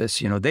hospice,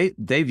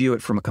 they view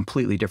it from a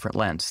completely different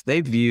lens. They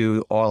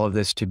view all of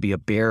this to be a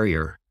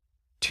barrier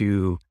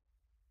to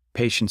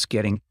patients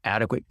getting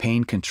adequate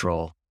pain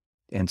control.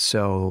 And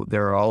so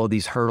there are all of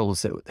these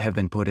hurdles that have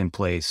been put in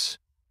place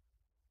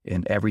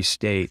in every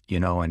state,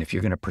 and if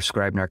you're going to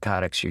prescribe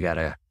narcotics, you got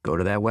to go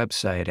to that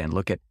website and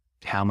look at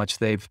how much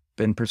they've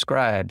been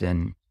prescribed.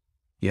 And,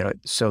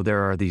 so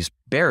there are these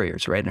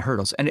barriers, right, and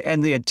hurdles.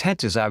 And the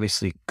intent is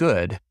obviously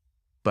good,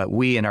 but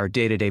we in our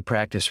day-to-day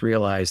practice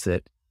realize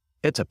that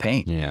it's a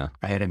pain, yeah,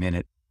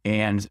 right?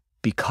 And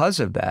because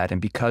of that, and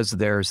because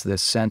there's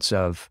this sense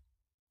of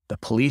the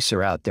police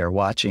are out there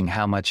watching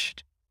how much,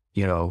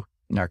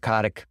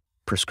 narcotic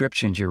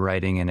prescriptions you're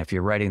writing, and if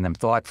you're writing them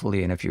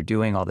thoughtfully, and if you're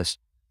doing all this,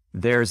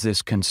 there's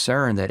this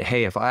concern that,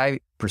 hey, if I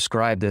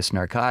prescribe this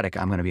narcotic,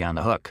 I'm going to be on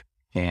the hook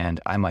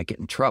and I might get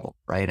in trouble,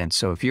 right? And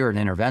so if you're an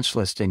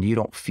interventionalist and you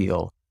don't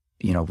feel,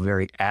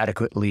 very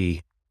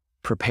adequately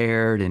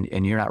prepared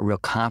and you're not real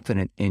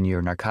confident in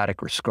your narcotic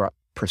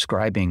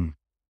prescribing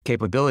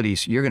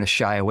capabilities, you're going to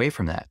shy away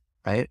from that,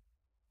 right?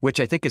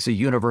 Which I think is a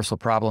universal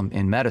problem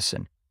in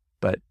medicine.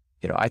 But,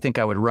 I think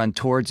I would run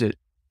towards it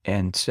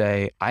and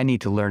say, I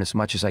need to learn as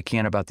much as I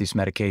can about these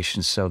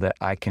medications so that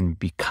I can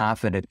be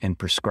confident in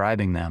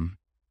prescribing them,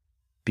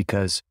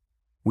 because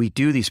we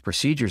do these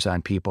procedures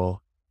on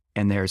people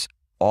and there's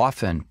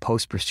often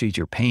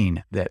post-procedure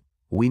pain that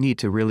we need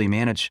to really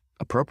manage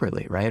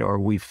appropriately, right? Or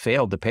we've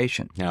failed the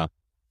patient. Yeah.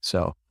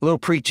 So a little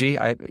preachy,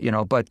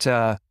 that's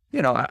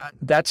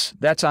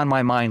on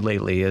my mind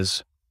lately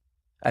is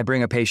I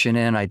bring a patient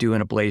in, I do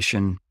an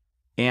ablation.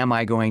 Am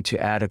I going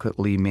to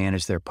adequately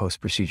manage their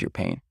post-procedure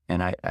pain?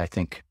 And I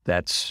think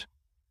that's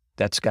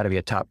got to be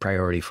a top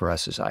priority for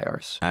us as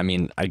IRs.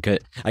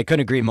 I couldn't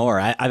agree more.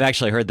 I've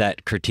actually heard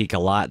that critique a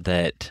lot,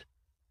 that,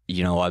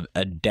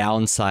 a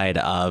downside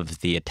of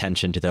the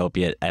attention to the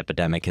opiate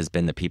epidemic has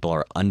been that people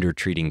are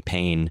under-treating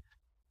pain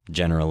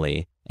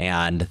generally.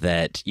 And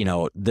that,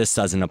 this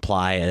doesn't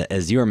apply,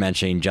 as you were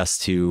mentioning,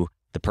 just to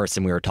the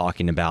person we were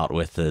talking about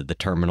with the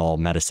terminal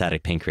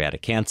metastatic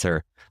pancreatic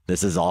cancer.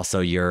 This is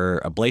also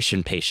your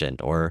ablation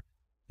patient, or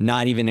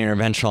not even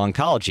interventional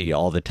oncology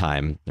all the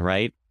time,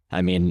 right?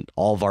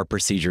 All of our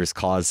procedures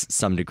cause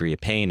some degree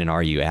of pain, and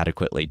are you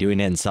adequately doing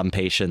it? And some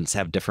patients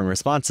have different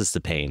responses to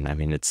pain.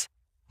 It's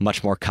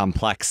much more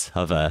complex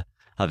of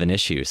an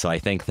issue. So I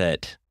think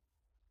that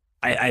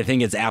I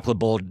think it's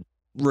applicable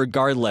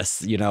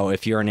regardless,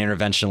 if you're an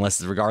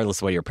interventionalist, regardless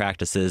of what your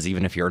practice is,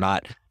 even if you're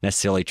not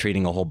necessarily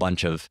treating a whole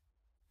bunch of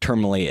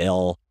terminally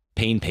ill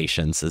pain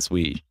patients as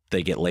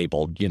they get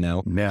labeled,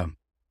 Yeah,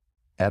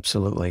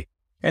 absolutely.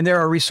 And there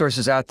are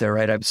resources out there,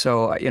 right?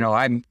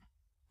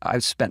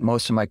 I've spent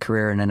most of my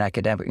career in an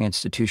academic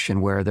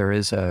institution where there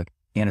is a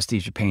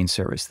anesthesia pain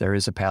service, there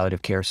is a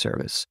palliative care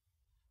service.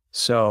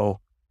 So,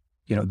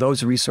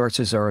 those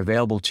resources are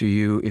available to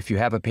you if you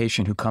have a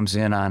patient who comes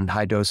in on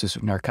high doses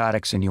of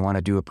narcotics and you want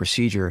to do a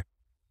procedure.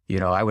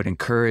 I would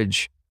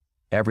encourage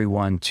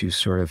everyone to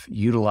sort of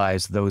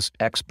utilize those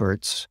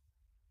experts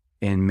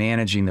in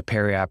managing the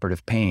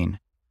perioperative pain.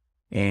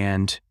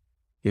 And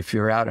if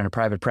you're out in a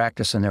private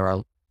practice and there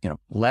are,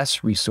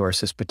 less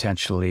resources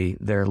potentially,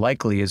 there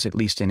likely is at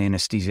least an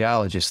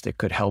anesthesiologist that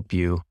could help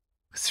you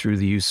through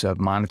the use of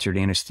monitored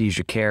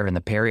anesthesia care in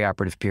the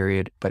perioperative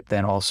period, but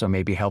then also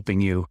maybe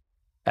helping you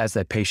as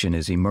that patient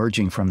is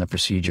emerging from the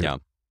procedure. Yeah.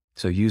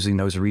 So using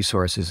those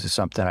resources is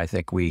something I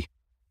think we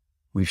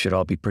should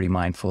all be pretty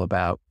mindful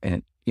about.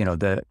 And,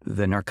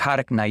 the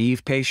narcotic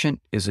naive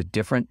patient is a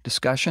different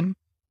discussion,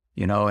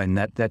 and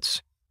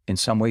that's in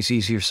some ways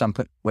easier, some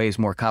ways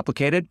more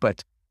complicated,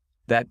 but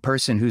that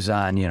person who's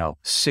on,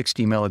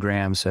 60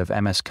 milligrams of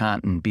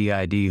MS-Contin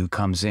BID who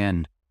comes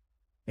in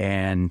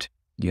and,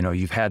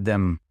 you've had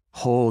them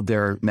hold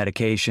their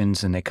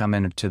medications and they come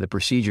into the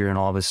procedure and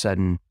all of a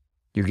sudden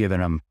you're giving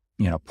them,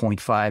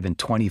 0.5 and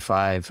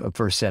 25 of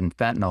Versed and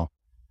fentanyl.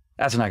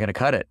 That's not going to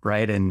cut it,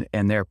 right?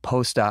 And their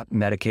post-op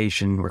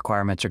medication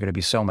requirements are going to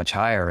be so much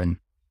higher. And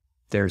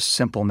there's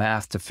simple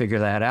math to figure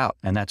that out.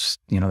 And that's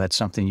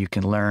something you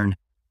can learn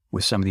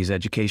with some of these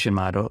education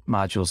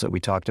modules that we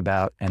talked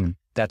about. And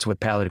that's what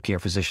palliative care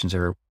physicians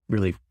are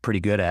really pretty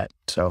good at.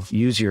 So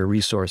use your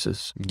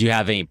resources. Do you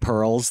have any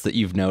pearls that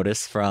you've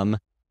noticed from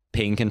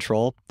pain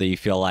control that you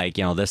feel like,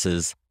 this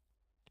is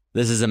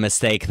a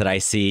mistake that I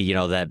see,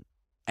 that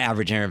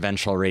average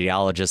interventional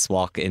radiologists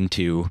walk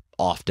into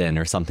often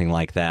or something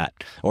like that?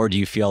 Or do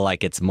you feel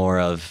like it's more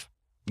of,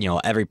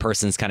 every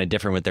person's kind of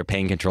different with their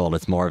pain control and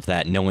it's more of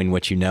that knowing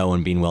what you know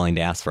and being willing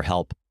to ask for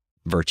help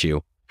virtue?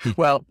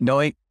 Well,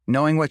 knowing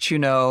what you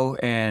know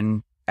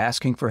and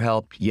asking for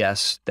help,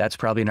 yes, that's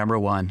probably number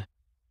one.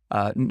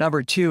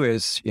 Number two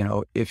is,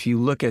 if you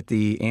look at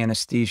the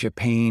anesthesia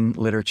pain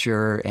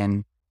literature,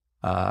 and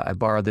I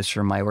borrowed this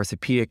from my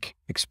orthopedic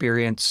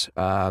experience,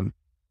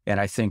 and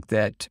I think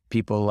that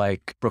people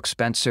like Brooke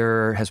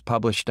Spencer has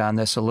published on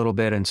this a little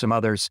bit and some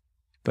others.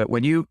 But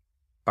when you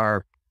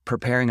are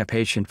preparing a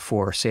patient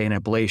for, say, an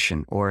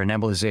ablation or an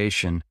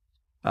embolization,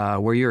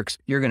 where you're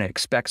going to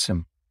expect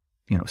some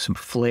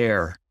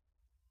flare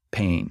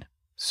pain.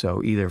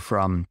 So either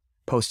from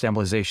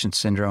post-embolization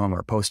syndrome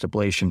or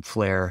post-ablation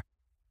flare,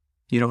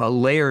 a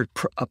layered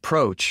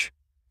approach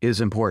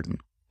is important.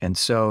 And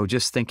so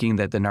just thinking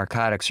that the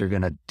narcotics are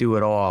going to do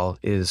it all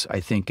is, I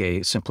think,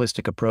 a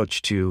simplistic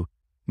approach to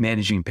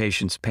managing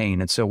patients'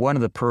 pain. And so one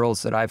of the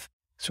pearls that I've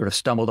sort of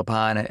stumbled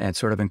upon and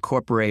sort of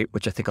incorporate,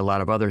 which I think a lot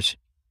of others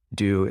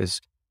do,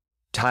 is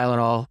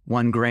Tylenol,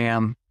 1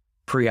 gram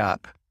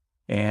pre-op,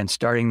 and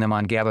starting them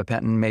on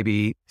gabapentin,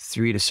 maybe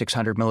 300 to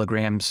 600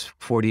 milligrams,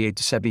 48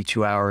 to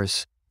 72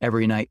 hours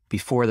every night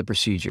before the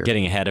procedure.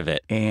 Getting ahead of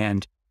it.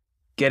 And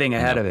getting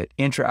ahead of it.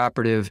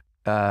 Intraoperative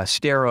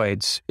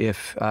steroids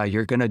if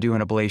you're going to do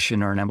an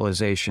ablation or an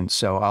embolization.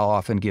 So I'll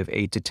often give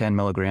 8 to 10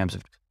 milligrams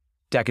of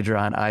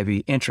Decadron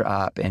IV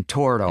intraop and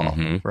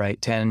Toradol,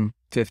 right? 10,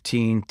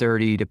 15,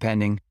 30,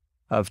 depending,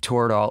 of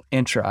Toradol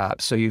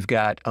intraop. So you've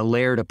got a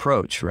layered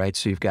approach, right?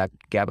 So you've got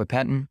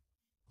gabapentin,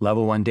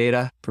 level 1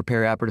 data for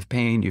perioperative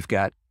pain. You've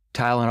got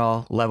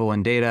Tylenol, level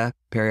 1 data,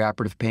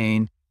 perioperative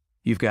pain.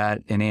 You've got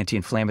an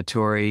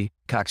anti-inflammatory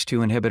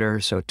COX-2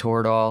 inhibitor, so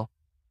Toradol,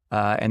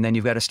 and then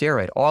you've got a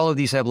steroid. All of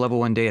these have level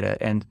 1 data,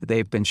 and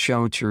they've been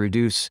shown to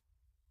reduce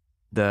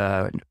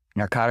the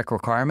narcotic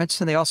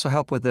requirements, and they also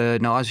help with the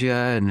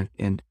nausea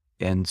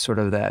and sort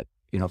of that,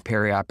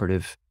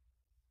 perioperative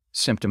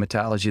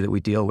symptomatology that we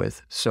deal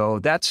with. So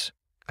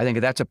I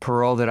think that's a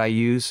pearl that I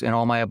use in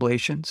all my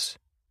ablations.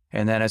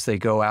 And then as they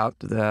go out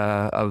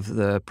of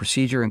the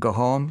procedure and go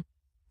home,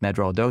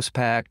 Medrol dose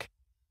pack,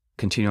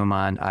 continue them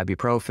on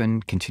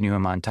ibuprofen, continue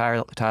them on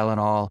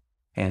Tylenol,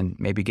 and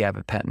maybe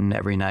gabapentin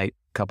every night,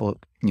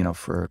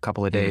 for a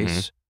couple of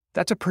days.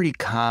 That's a pretty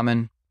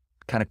common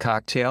kind of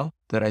cocktail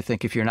that I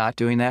think if you're not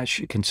doing that, you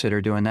should consider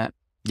doing that.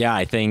 Yeah,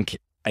 I think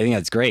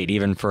that's great,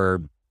 even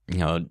for,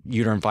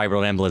 uterine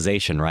fibroid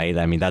embolization, right?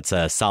 I mean, that's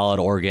a solid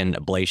organ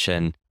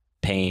ablation,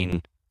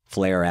 pain,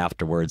 flare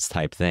afterwards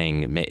type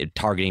thing,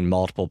 targeting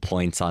multiple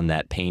points on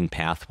that pain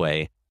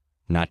pathway,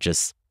 not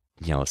just,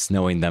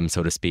 snowing them,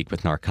 so to speak,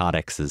 with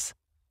narcotics is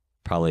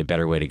probably a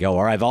better way to go.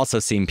 Or I've also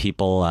seen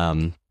people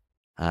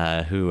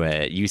who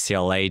at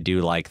UCLA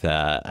do like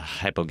the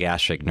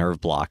hypogastric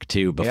nerve block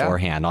too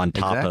beforehand on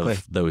top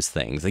of those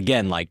things.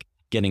 Again, like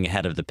getting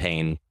ahead of the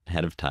pain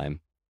ahead of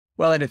time.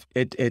 Well, and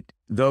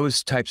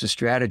those types of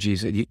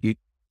strategies,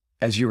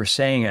 as you were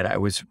saying it, I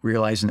was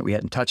realizing that we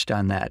hadn't touched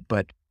on that,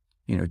 but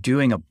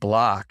doing a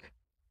block,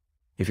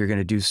 if you're going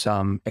to do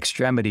some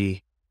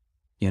extremity,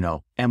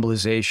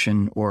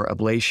 embolization or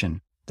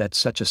ablation, that's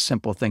such a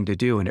simple thing to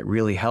do, and it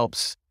really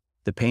helps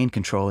the pain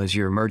control as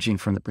you're emerging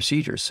from the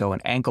procedure. So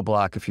an ankle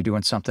block, if you're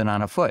doing something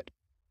on a foot,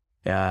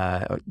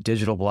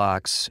 digital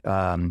blocks,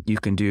 you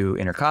can do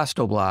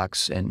intercostal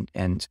blocks and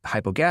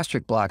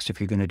hypogastric blocks if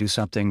you're going to do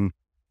something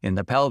in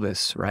the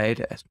pelvis,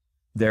 right?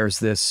 There's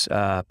this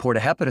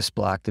portahepatus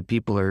block that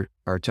people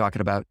are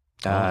talking about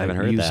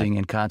using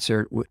in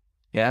concert.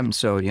 And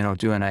so,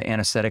 doing an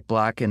anesthetic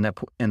block in the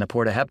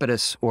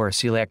portahepatus or a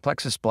celiac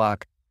plexus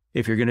block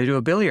if you're going to do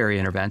a biliary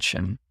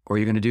intervention or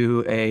you're going to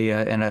do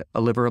a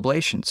liver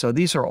ablation. So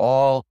these are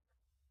all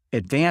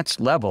advanced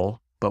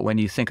level, but when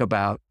you think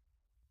about,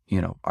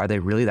 are they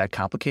really that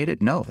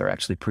complicated? No, they're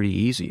actually pretty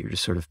easy. You're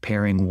just sort of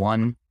pairing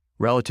one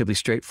relatively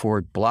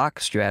straightforward block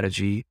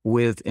strategy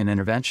with an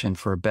intervention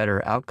for a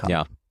better outcome.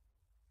 Yeah.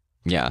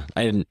 Yeah.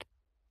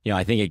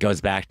 I think it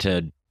goes back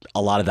to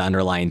a lot of the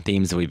underlying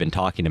themes that we've been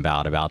talking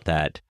about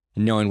that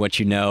knowing what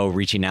you know,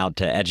 reaching out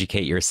to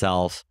educate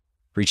yourself,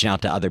 reaching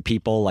out to other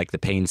people like the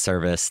pain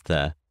service,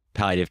 the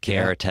palliative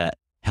care to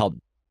help,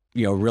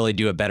 really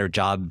do a better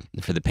job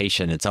for the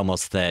patient. It's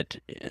almost that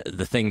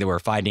the thing that we're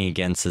fighting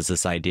against is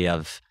this idea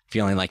of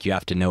feeling like you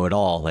have to know it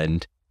all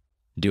and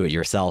do it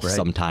yourself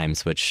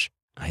sometimes, which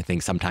I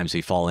think sometimes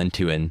we fall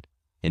into in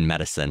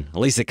medicine. At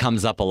least it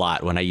comes up a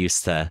lot when I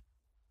used to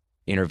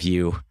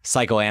interview,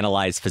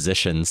 psychoanalyze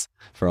physicians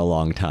for a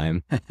long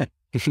time.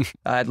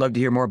 I'd love to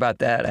hear more about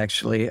that,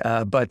 actually.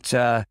 But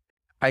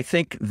I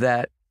think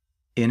that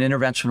in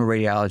interventional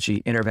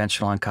radiology,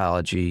 interventional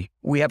oncology,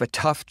 we have a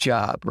tough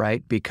job,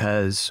 right?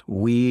 Because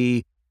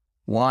we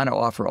want to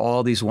offer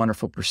all these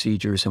wonderful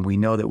procedures, and we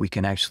know that we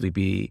can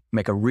actually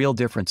make a real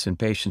difference in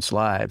patients'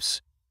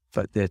 lives.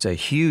 But it's a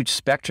huge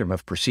spectrum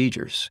of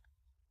procedures.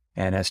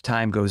 And as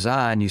time goes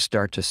on, you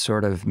start to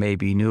sort of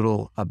maybe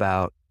noodle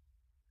about,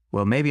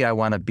 well, maybe I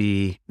want to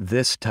be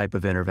this type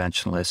of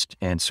interventionalist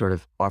and sort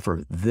of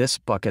offer this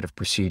bucket of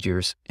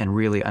procedures and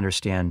really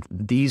understand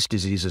these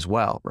diseases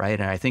well, right?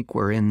 And I think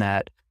we're in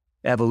that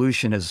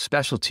evolution as a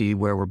specialty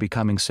where we're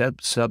becoming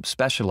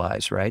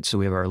subspecialized, right? So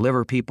we have our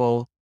liver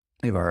people,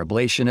 we have our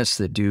ablationists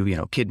that do,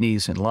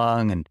 kidneys and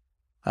lung and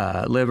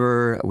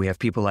liver. We have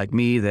people like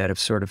me that have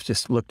sort of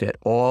just looked at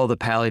all the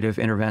palliative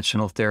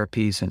interventional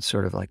therapies and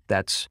sort of like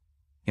that's,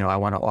 I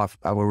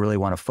will really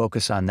want to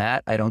focus on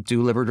that. I don't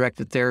do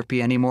liver-directed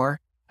therapy anymore.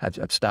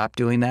 I've stopped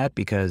doing that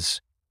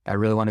because I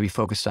really want to be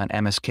focused on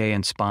MSK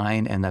and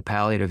spine and the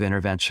palliative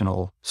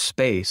interventional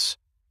space.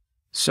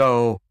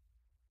 So,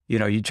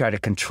 you try to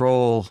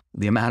control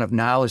the amount of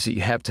knowledge that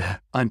you have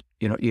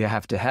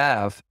to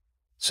have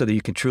so that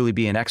you can truly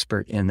be an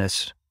expert in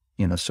this,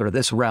 sort of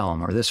this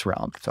realm or this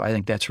realm. So I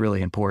think that's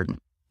really important.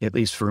 At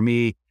least for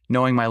me,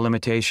 knowing my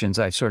limitations,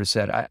 I sort of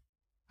said,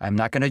 I'm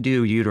not going to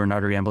do uterine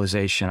artery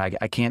embolization.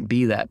 I can't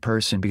be that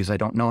person because I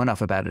don't know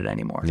enough about it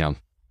anymore. Yeah.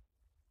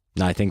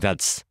 No, I think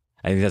that's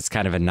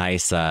kind of a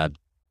nice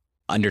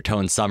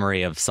undertone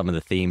summary of some of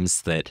the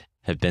themes that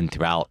have been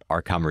throughout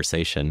our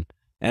conversation.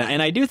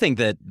 And I do think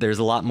that there's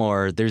a lot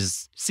more,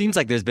 seems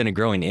like there's been a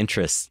growing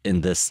interest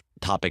in this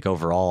topic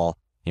overall,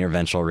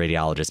 interventional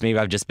radiologists. Maybe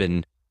I've just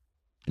been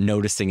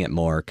noticing it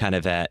more kind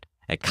of at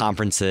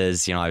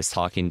conferences. I was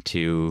talking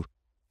to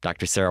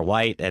Dr. Sarah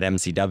White at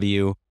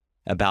MCW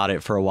about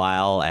it for a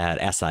while at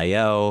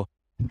SIO,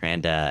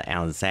 and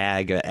Alan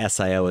Zag at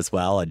SIO as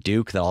well at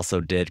Duke that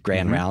also did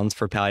grand rounds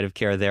for palliative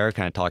care there,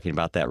 kind of talking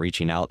about that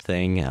reaching out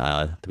thing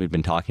that we've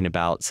been talking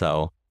about.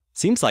 So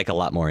seems like a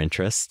lot more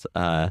interest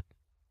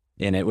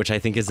in it, which I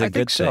think is a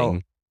good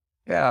thing.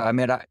 Yeah, I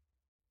mean,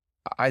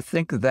 I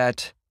think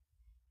that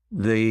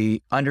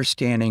the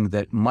understanding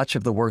that much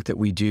of the work that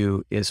we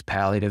do is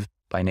palliative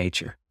by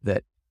nature,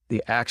 that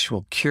the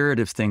actual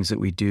curative things that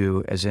we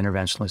do as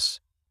interventionalists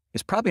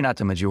is probably not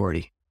the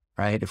majority,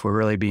 right? If we're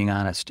really being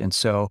honest. And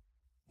so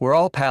we're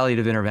all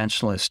palliative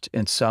interventionalists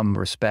in some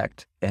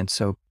respect. And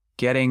so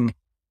gaining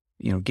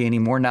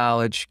more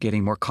knowledge,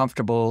 getting more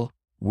comfortable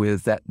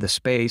with the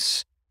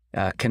space,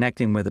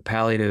 connecting with the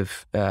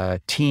palliative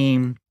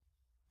team,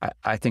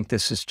 I think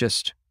this is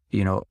just,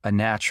 a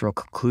natural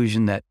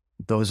conclusion that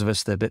those of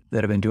us that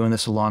have been doing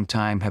this a long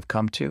time have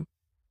come to.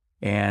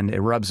 And it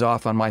rubs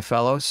off on my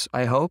fellows,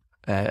 I hope,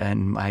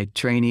 and my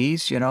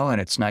trainees, and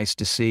it's nice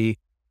to see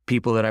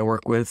people that I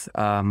work with,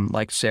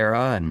 like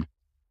Sarah and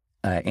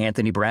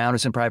Anthony Brown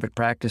is in private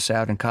practice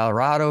out in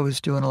Colorado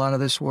who's doing a lot of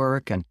this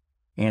work, and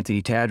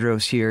Anthony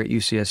Tadros here at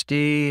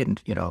UCSD,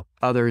 and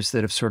others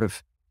that have sort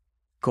of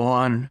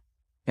gone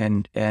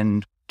and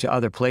to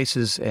other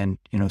places and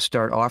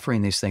start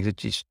offering these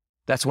things.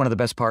 That's one of the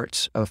best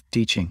parts of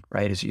teaching,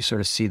 right? Is you sort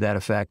of see that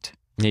effect.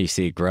 Yeah, you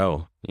see it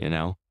grow.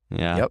 Yeah.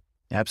 Yep.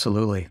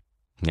 Absolutely.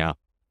 Yeah.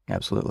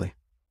 Absolutely.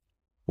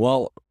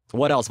 Well,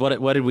 what else? What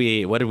did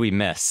we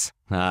miss?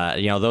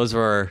 Those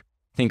were,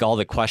 I think, all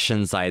the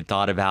questions I had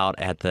thought about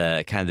at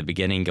the kind of the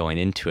beginning going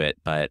into it.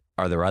 But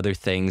are there other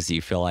things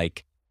you feel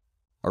like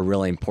are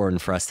really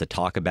important for us to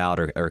talk about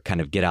or kind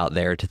of get out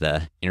there to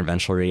the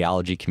interventional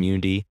radiology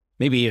community?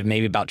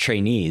 Maybe about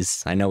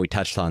trainees. I know we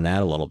touched on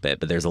that a little bit,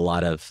 but there's a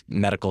lot of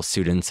medical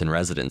students and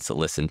residents that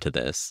listen to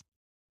this.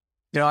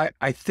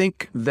 I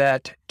think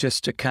that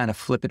just to kind of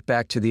flip it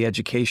back to the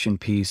education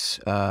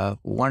piece,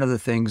 one of the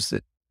things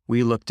that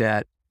we looked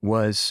at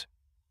was,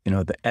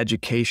 the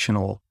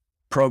educational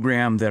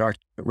program that our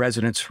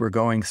residents were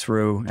going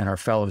through and our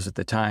fellows at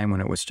the time when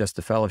it was just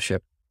the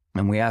fellowship.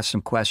 And we asked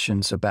some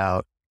questions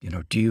about,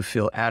 do you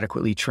feel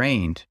adequately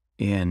trained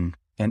in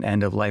an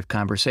end-of-life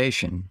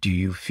conversation? Do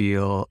you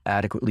feel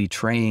adequately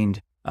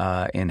trained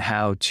in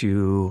how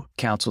to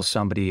counsel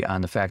somebody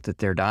on the fact that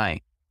they're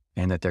dying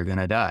and that they're going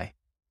to die?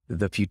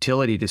 the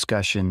futility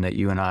discussion that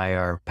you and I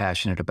are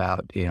passionate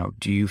about.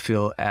 Do you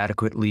feel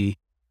adequately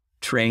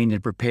trained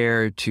and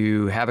prepared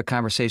to have a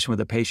conversation with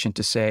a patient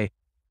to say,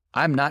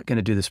 I'm not going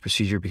to do this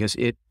procedure because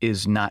it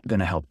is not going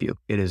to help you.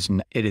 It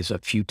is a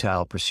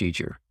futile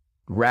procedure,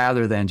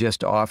 rather than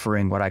just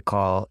offering what I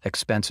call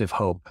expensive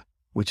hope,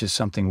 which is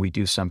something we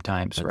do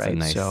sometimes, That's right? a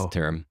nice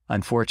term.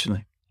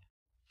 Unfortunately,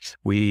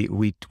 we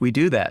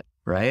do that,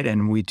 right?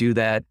 And we do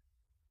that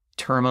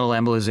terminal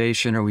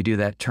embolization, or we do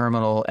that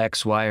terminal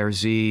X, Y, or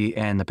Z,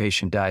 and the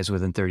patient dies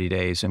within 30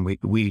 days. And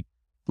we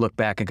look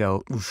back and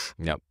go, oof,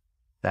 yep,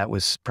 that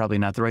was probably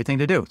not the right thing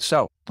to do.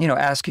 So,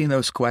 asking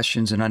those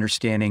questions and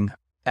understanding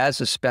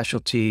as a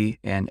specialty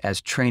and as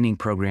training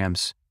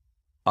programs,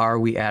 are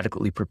we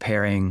adequately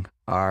preparing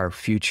our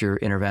future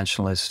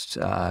interventionalists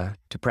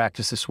to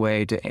practice this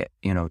way,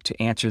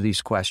 to answer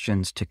these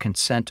questions, to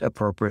consent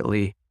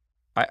appropriately?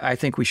 I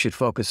think we should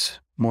focus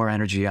more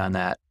energy on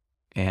that.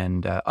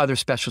 And other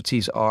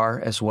specialties are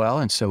as well.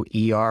 And so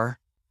ER,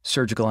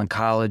 surgical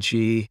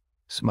oncology,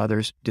 some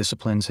other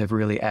disciplines have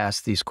really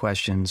asked these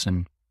questions.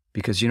 And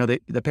because,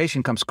 the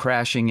patient comes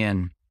crashing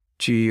in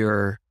to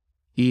your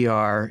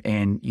ER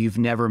and you've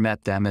never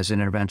met them as an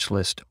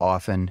interventionalist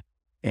often,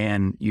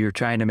 and you're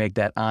trying to make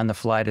that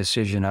on-the-fly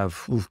decision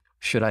of,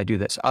 should I do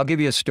this? I'll give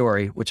you a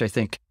story, which I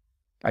think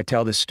I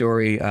tell this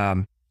story.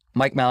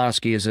 Mike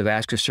Malowski is a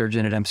vascular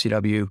surgeon at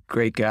MCW,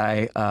 great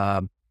guy,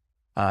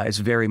 is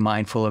very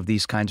mindful of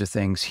these kinds of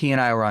things. He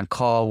and I were on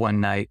call one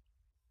night,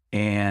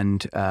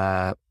 and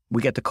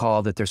we get the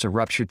call that there's a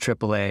ruptured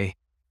AAA,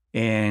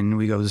 and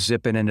we go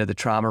zipping into the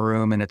trauma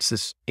room, and it's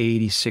this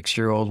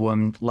 86-year-old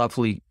woman,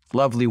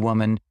 lovely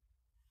woman,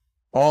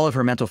 all of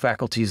her mental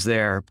faculties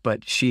there,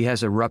 but she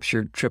has a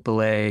ruptured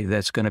AAA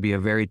that's going to be a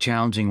very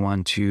challenging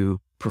one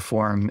to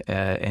perform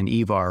an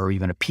EVAR or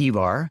even a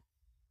PVAR,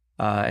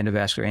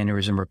 endovascular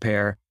aneurysm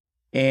repair.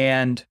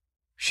 And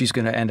she's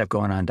going to end up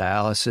going on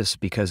dialysis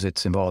because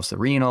it involves the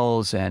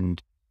renals,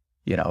 and,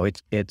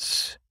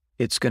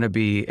 it's going to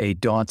be a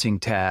daunting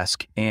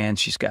task, and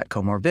she's got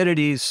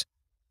comorbidities.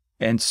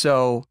 And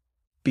so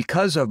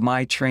because of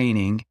my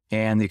training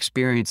and the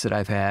experience that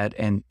I've had,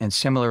 and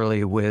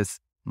similarly with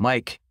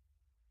Mike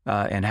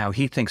and how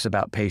he thinks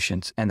about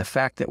patients, and the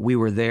fact that we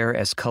were there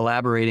as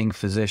collaborating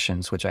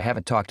physicians, which I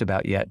haven't talked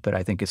about yet, but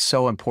I think it's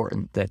so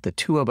important that the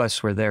two of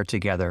us were there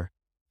together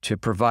to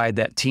provide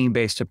that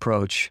team-based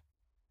approach.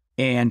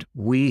 And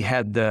we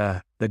had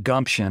the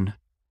gumption,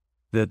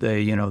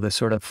 the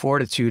sort of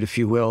fortitude, if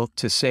you will,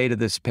 to say to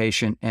this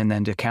patient and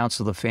then to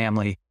counsel the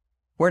family,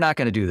 we're not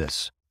going to do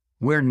this.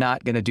 We're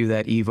not going to do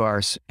that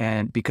EVARS,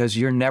 and because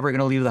you're never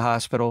going to leave the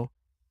hospital.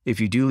 If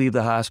you do leave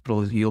the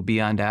hospital, you'll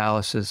be on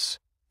dialysis,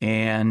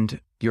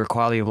 and your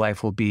quality of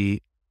life will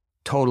be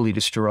totally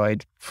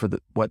destroyed for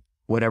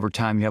whatever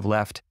time you have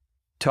left.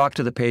 Talk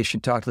to the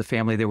patient, talk to the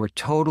family. They were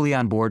totally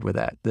on board with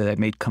that. That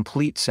made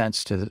complete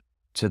sense to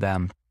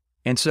them.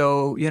 And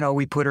so,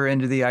 we put her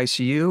into the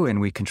ICU,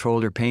 and we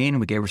controlled her pain.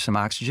 We gave her some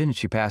oxygen, and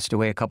she passed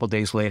away a couple of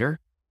days later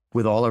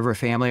with all of her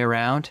family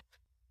around.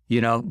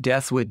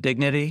 Death with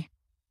dignity.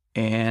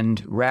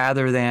 And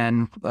rather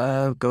than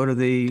go to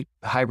the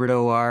hybrid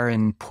OR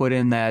and put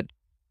in that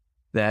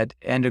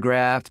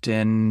endograft,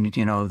 and,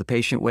 the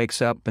patient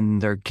wakes up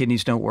and their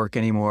kidneys don't work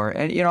anymore.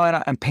 And,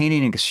 and I'm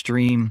painting an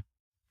extreme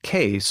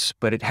case,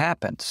 but it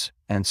happens.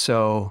 And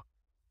so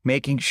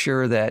making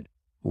sure that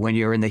when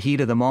you're in the heat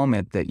of the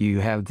moment, that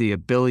you have the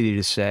ability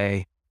to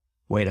say,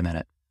 wait a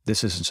minute,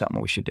 this isn't something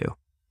we should do.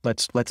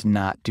 Let's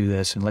not do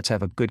this, and let's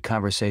have a good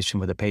conversation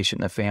with the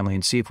patient and the family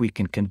and see if we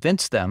can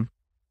convince them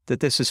that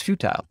this is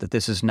futile, that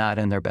this is not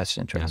in their best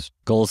interest.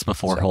 Yeah. Goals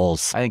before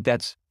holes. I think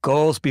that's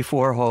goals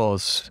before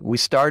holes. We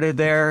started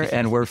there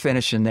and we're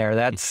finishing there.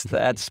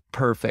 That's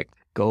perfect.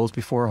 Goals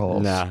before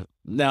holes.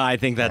 No, I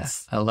think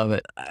that's... I love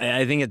it.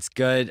 I think it's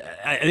good.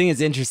 I think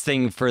it's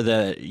interesting for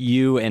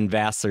you and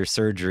vascular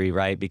surgery,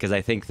 right? Because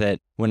I think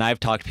that when I've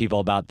talked to people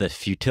about the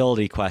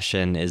futility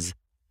question, is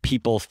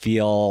people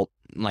feel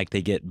like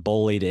they get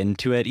bullied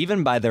into it,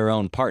 even by their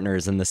own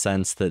partners, in the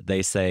sense that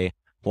they say,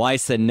 well, I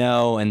said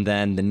no, and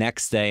then the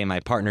next day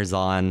my partner's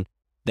on,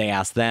 they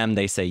ask them,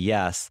 they say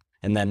yes,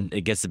 and then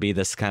it gets to be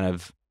this kind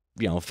of,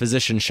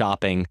 physician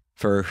shopping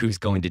for who's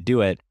going to do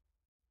it.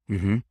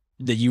 Mm-hmm.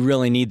 That you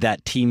really need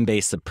that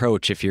team-based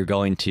approach if you're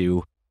going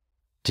to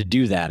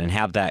do that and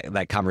have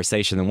that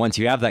conversation. And once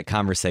you have that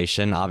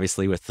conversation,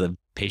 obviously with the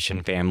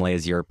patient family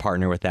as your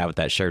partner with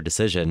that shared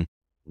decision,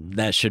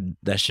 that should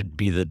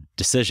be the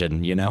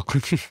decision,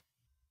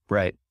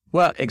 Right.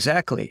 Well,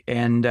 exactly.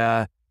 And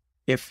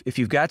if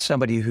you've got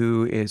somebody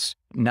who is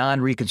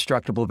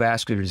non-reconstructible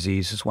vascular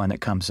disease is one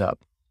that comes up,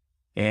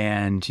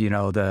 and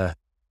the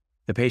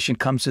patient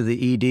comes to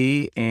the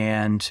ED,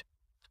 and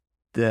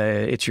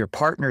it's your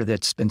partner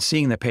that's been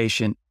seeing the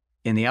patient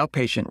in the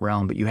outpatient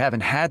realm, but you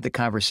haven't had the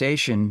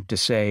conversation to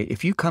say,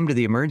 if you come to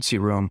the emergency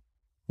room,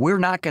 we're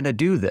not going to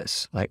do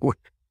this.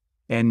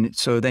 And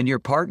so then your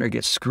partner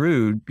gets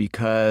screwed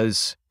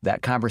because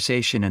that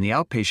conversation in the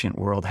outpatient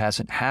world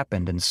hasn't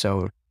happened. And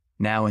so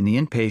now in the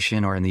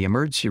inpatient or in the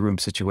emergency room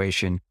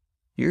situation,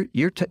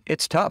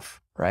 it's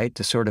tough, right?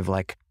 To sort of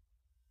like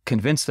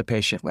convince the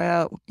patient,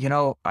 well,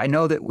 I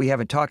know that we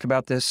haven't talked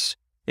about this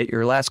at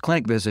your last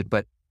clinic visit,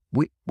 but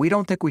we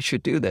don't think we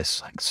should do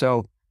this.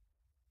 So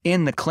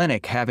in the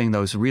clinic, having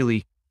those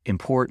really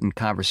important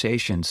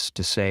conversations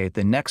to say,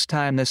 the next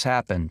time this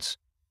happens,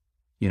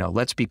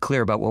 let's be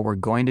clear about what we're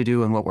going to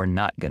do and what we're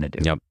not going to do.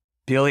 Yep.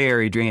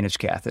 Biliary drainage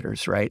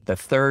catheters, right? The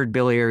third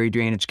biliary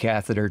drainage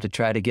catheter to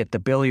try to get the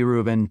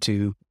bilirubin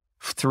to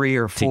 3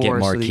 or 4 to get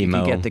more so that chemo. you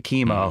can get the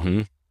chemo.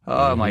 Mm-hmm.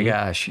 Oh my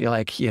gosh. You're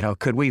like,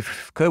 could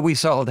we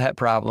solve that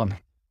problem?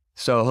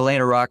 So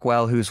Helena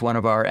Rockwell, who's one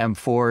of our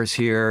M4s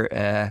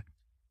here,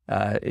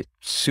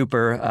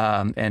 super,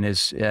 and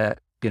is,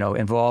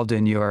 involved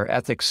in your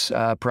ethics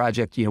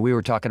project. We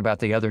were talking about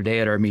the other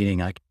day at our meeting,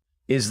 like,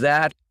 is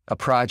that a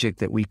project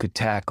that we could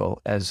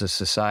tackle as a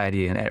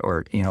society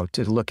or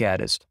to look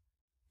at as,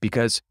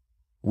 because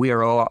we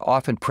are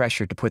often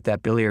pressured to put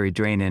that biliary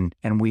drain in,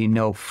 and we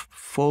know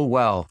full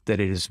well that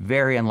it is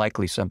very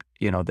unlikely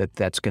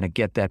that's going to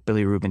get that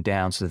bilirubin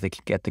down so that they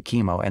can get the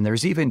chemo. And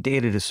there's even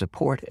data to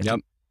support it. Yep.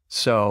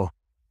 So,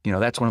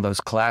 that's one of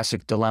those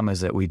classic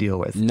dilemmas that we deal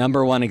with.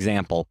 Number one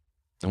example,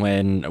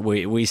 when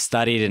we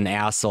studied and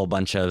asked a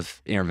bunch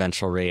of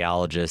interventional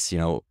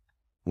radiologists,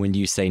 when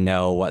you say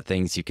no, what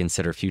things you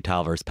consider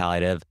futile versus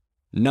palliative.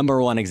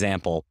 Number one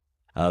example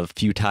of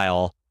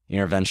futile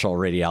interventional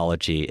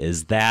radiology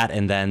is that,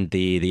 and then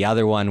the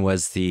other one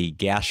was the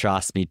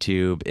gastrostomy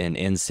tube in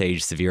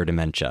end-stage severe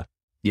dementia.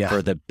 Yeah.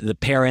 For the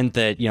parent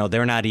that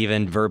they're not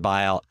even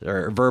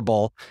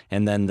verbal,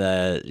 and then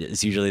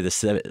it's usually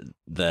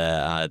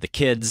the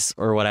kids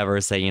or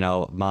whatever say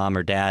mom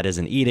or dad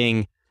isn't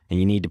eating, and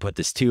you need to put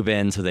this tube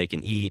in so they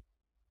can eat.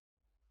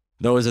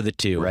 Those are the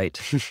two. Right.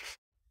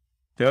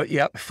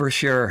 Yep, for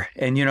sure.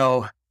 And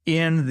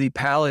in the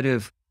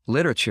palliative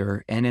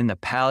literature and in the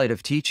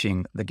palliative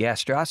teaching, the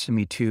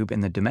gastrostomy tube in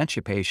the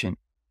dementia patient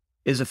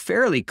is a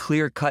fairly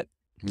clear-cut.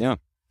 Yeah.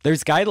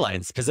 There's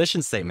guidelines,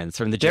 position statements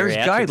from the There's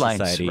Geriatric guidelines,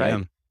 Society.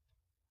 right?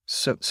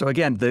 Yeah. So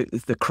again,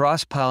 the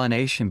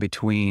cross-pollination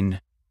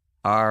between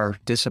our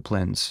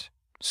disciplines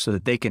so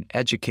that they can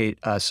educate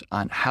us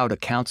on how to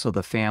counsel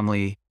the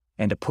family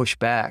and to push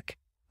back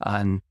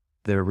on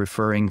the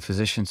referring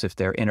physicians if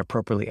they're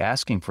inappropriately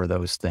asking for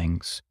those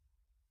things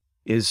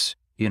is,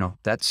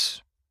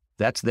 that's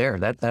there.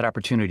 That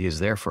opportunity is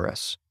there for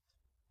us.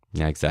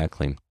 Yeah,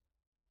 exactly.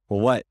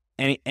 Well,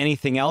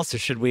 anything else, or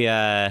should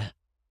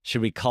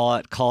we call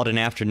it an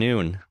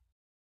afternoon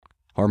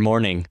or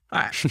morning?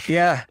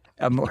 Yeah.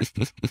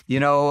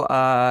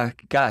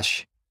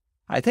 Gosh,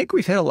 I think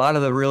we've hit a lot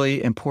of the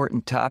really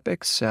important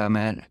topics,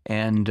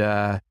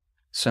 and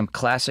some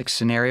classic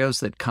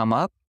scenarios that come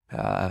up,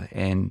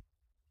 and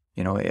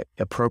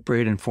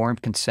appropriate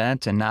informed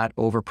consent and not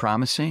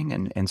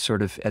over-promising, and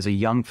sort of as a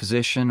young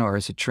physician or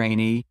as a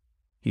trainee,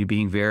 you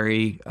being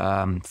very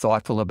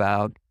thoughtful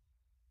about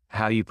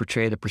how you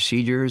portray the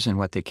procedures and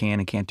what they can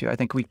and can't do. I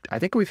think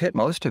we've hit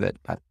most of it.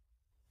 I'm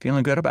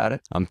feeling good about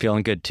it. I'm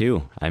feeling good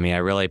too. I mean, I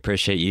really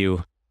appreciate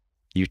you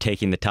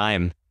taking the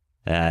time.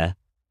 I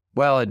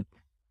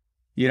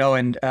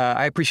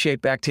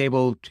appreciate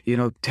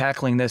BackTable,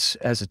 tackling this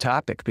as a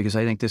topic, because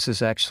I think this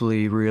is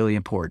actually really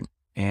important.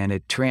 And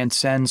it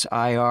transcends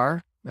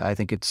IR. I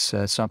think it's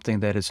something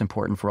that is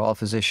important for all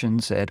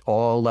physicians at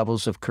all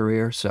levels of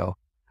career. So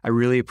I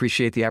really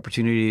appreciate the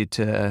opportunity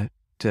to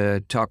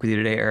talk with you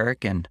today,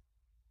 Eric. And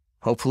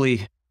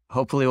hopefully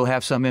we'll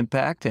have some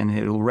impact and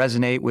it will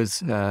resonate with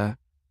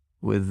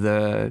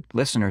the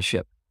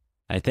listenership.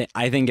 I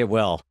think it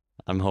will.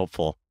 I'm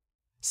hopeful.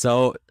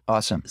 So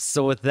awesome.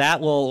 So with that,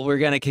 we're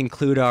going to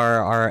conclude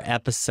our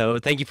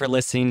episode. Thank you for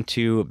listening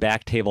to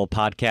BackTable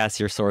Podcast,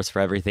 your source for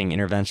everything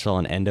interventional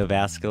and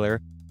endovascular.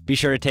 Be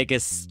sure to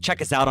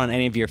check us out on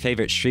any of your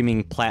favorite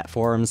streaming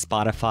platforms,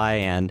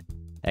 Spotify and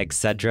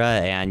etc.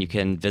 And you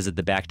can visit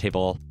the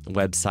BackTable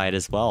website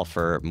as well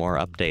for more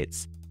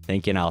updates.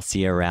 Thank you, and I'll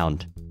see you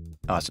around.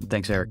 Awesome.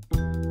 Thanks, Eric.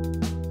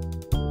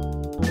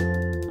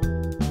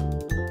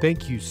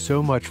 Thank you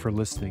so much for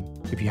listening.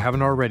 If you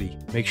haven't already,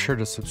 make sure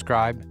to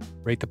subscribe,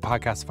 rate the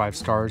podcast 5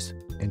 stars,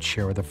 and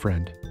share with a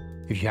friend.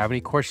 If you have any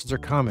questions or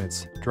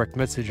comments, direct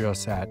message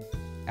us at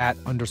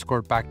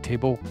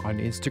 @_BackTable on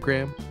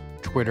Instagram,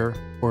 Twitter,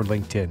 or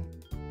LinkedIn.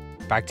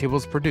 BackTable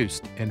is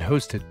produced and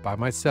hosted by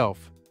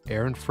myself,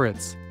 Aaron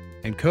Fritz,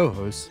 and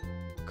co-hosts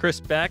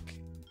Chris Beck,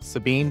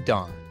 Sabine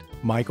Dond,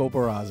 Michael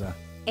Barraza,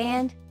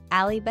 and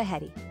Ali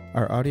Behetti.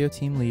 Our audio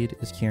team lead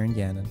is Kieran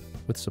Gannon,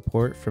 with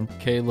support from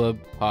Caleb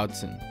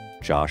Hodson,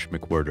 Josh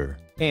McWhirter,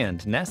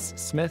 and Ness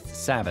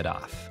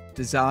Smith-Savadoff.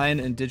 Design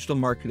and digital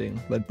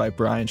marketing led by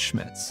Brian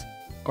Schmitz.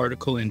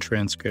 Article and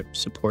transcript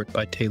support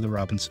by Taylor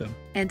Robinson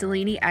and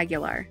Delaney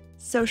Aguilar.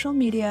 Social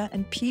media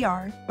and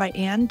PR by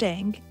Ann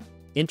Dang.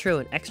 Intro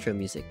and extra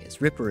music is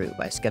Ripperoo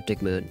by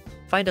Skeptic Moon.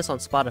 Find us on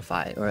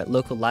Spotify or at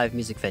local live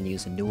music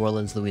venues in New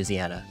Orleans,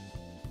 Louisiana.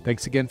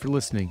 Thanks again for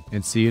listening,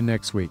 and see you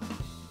next week.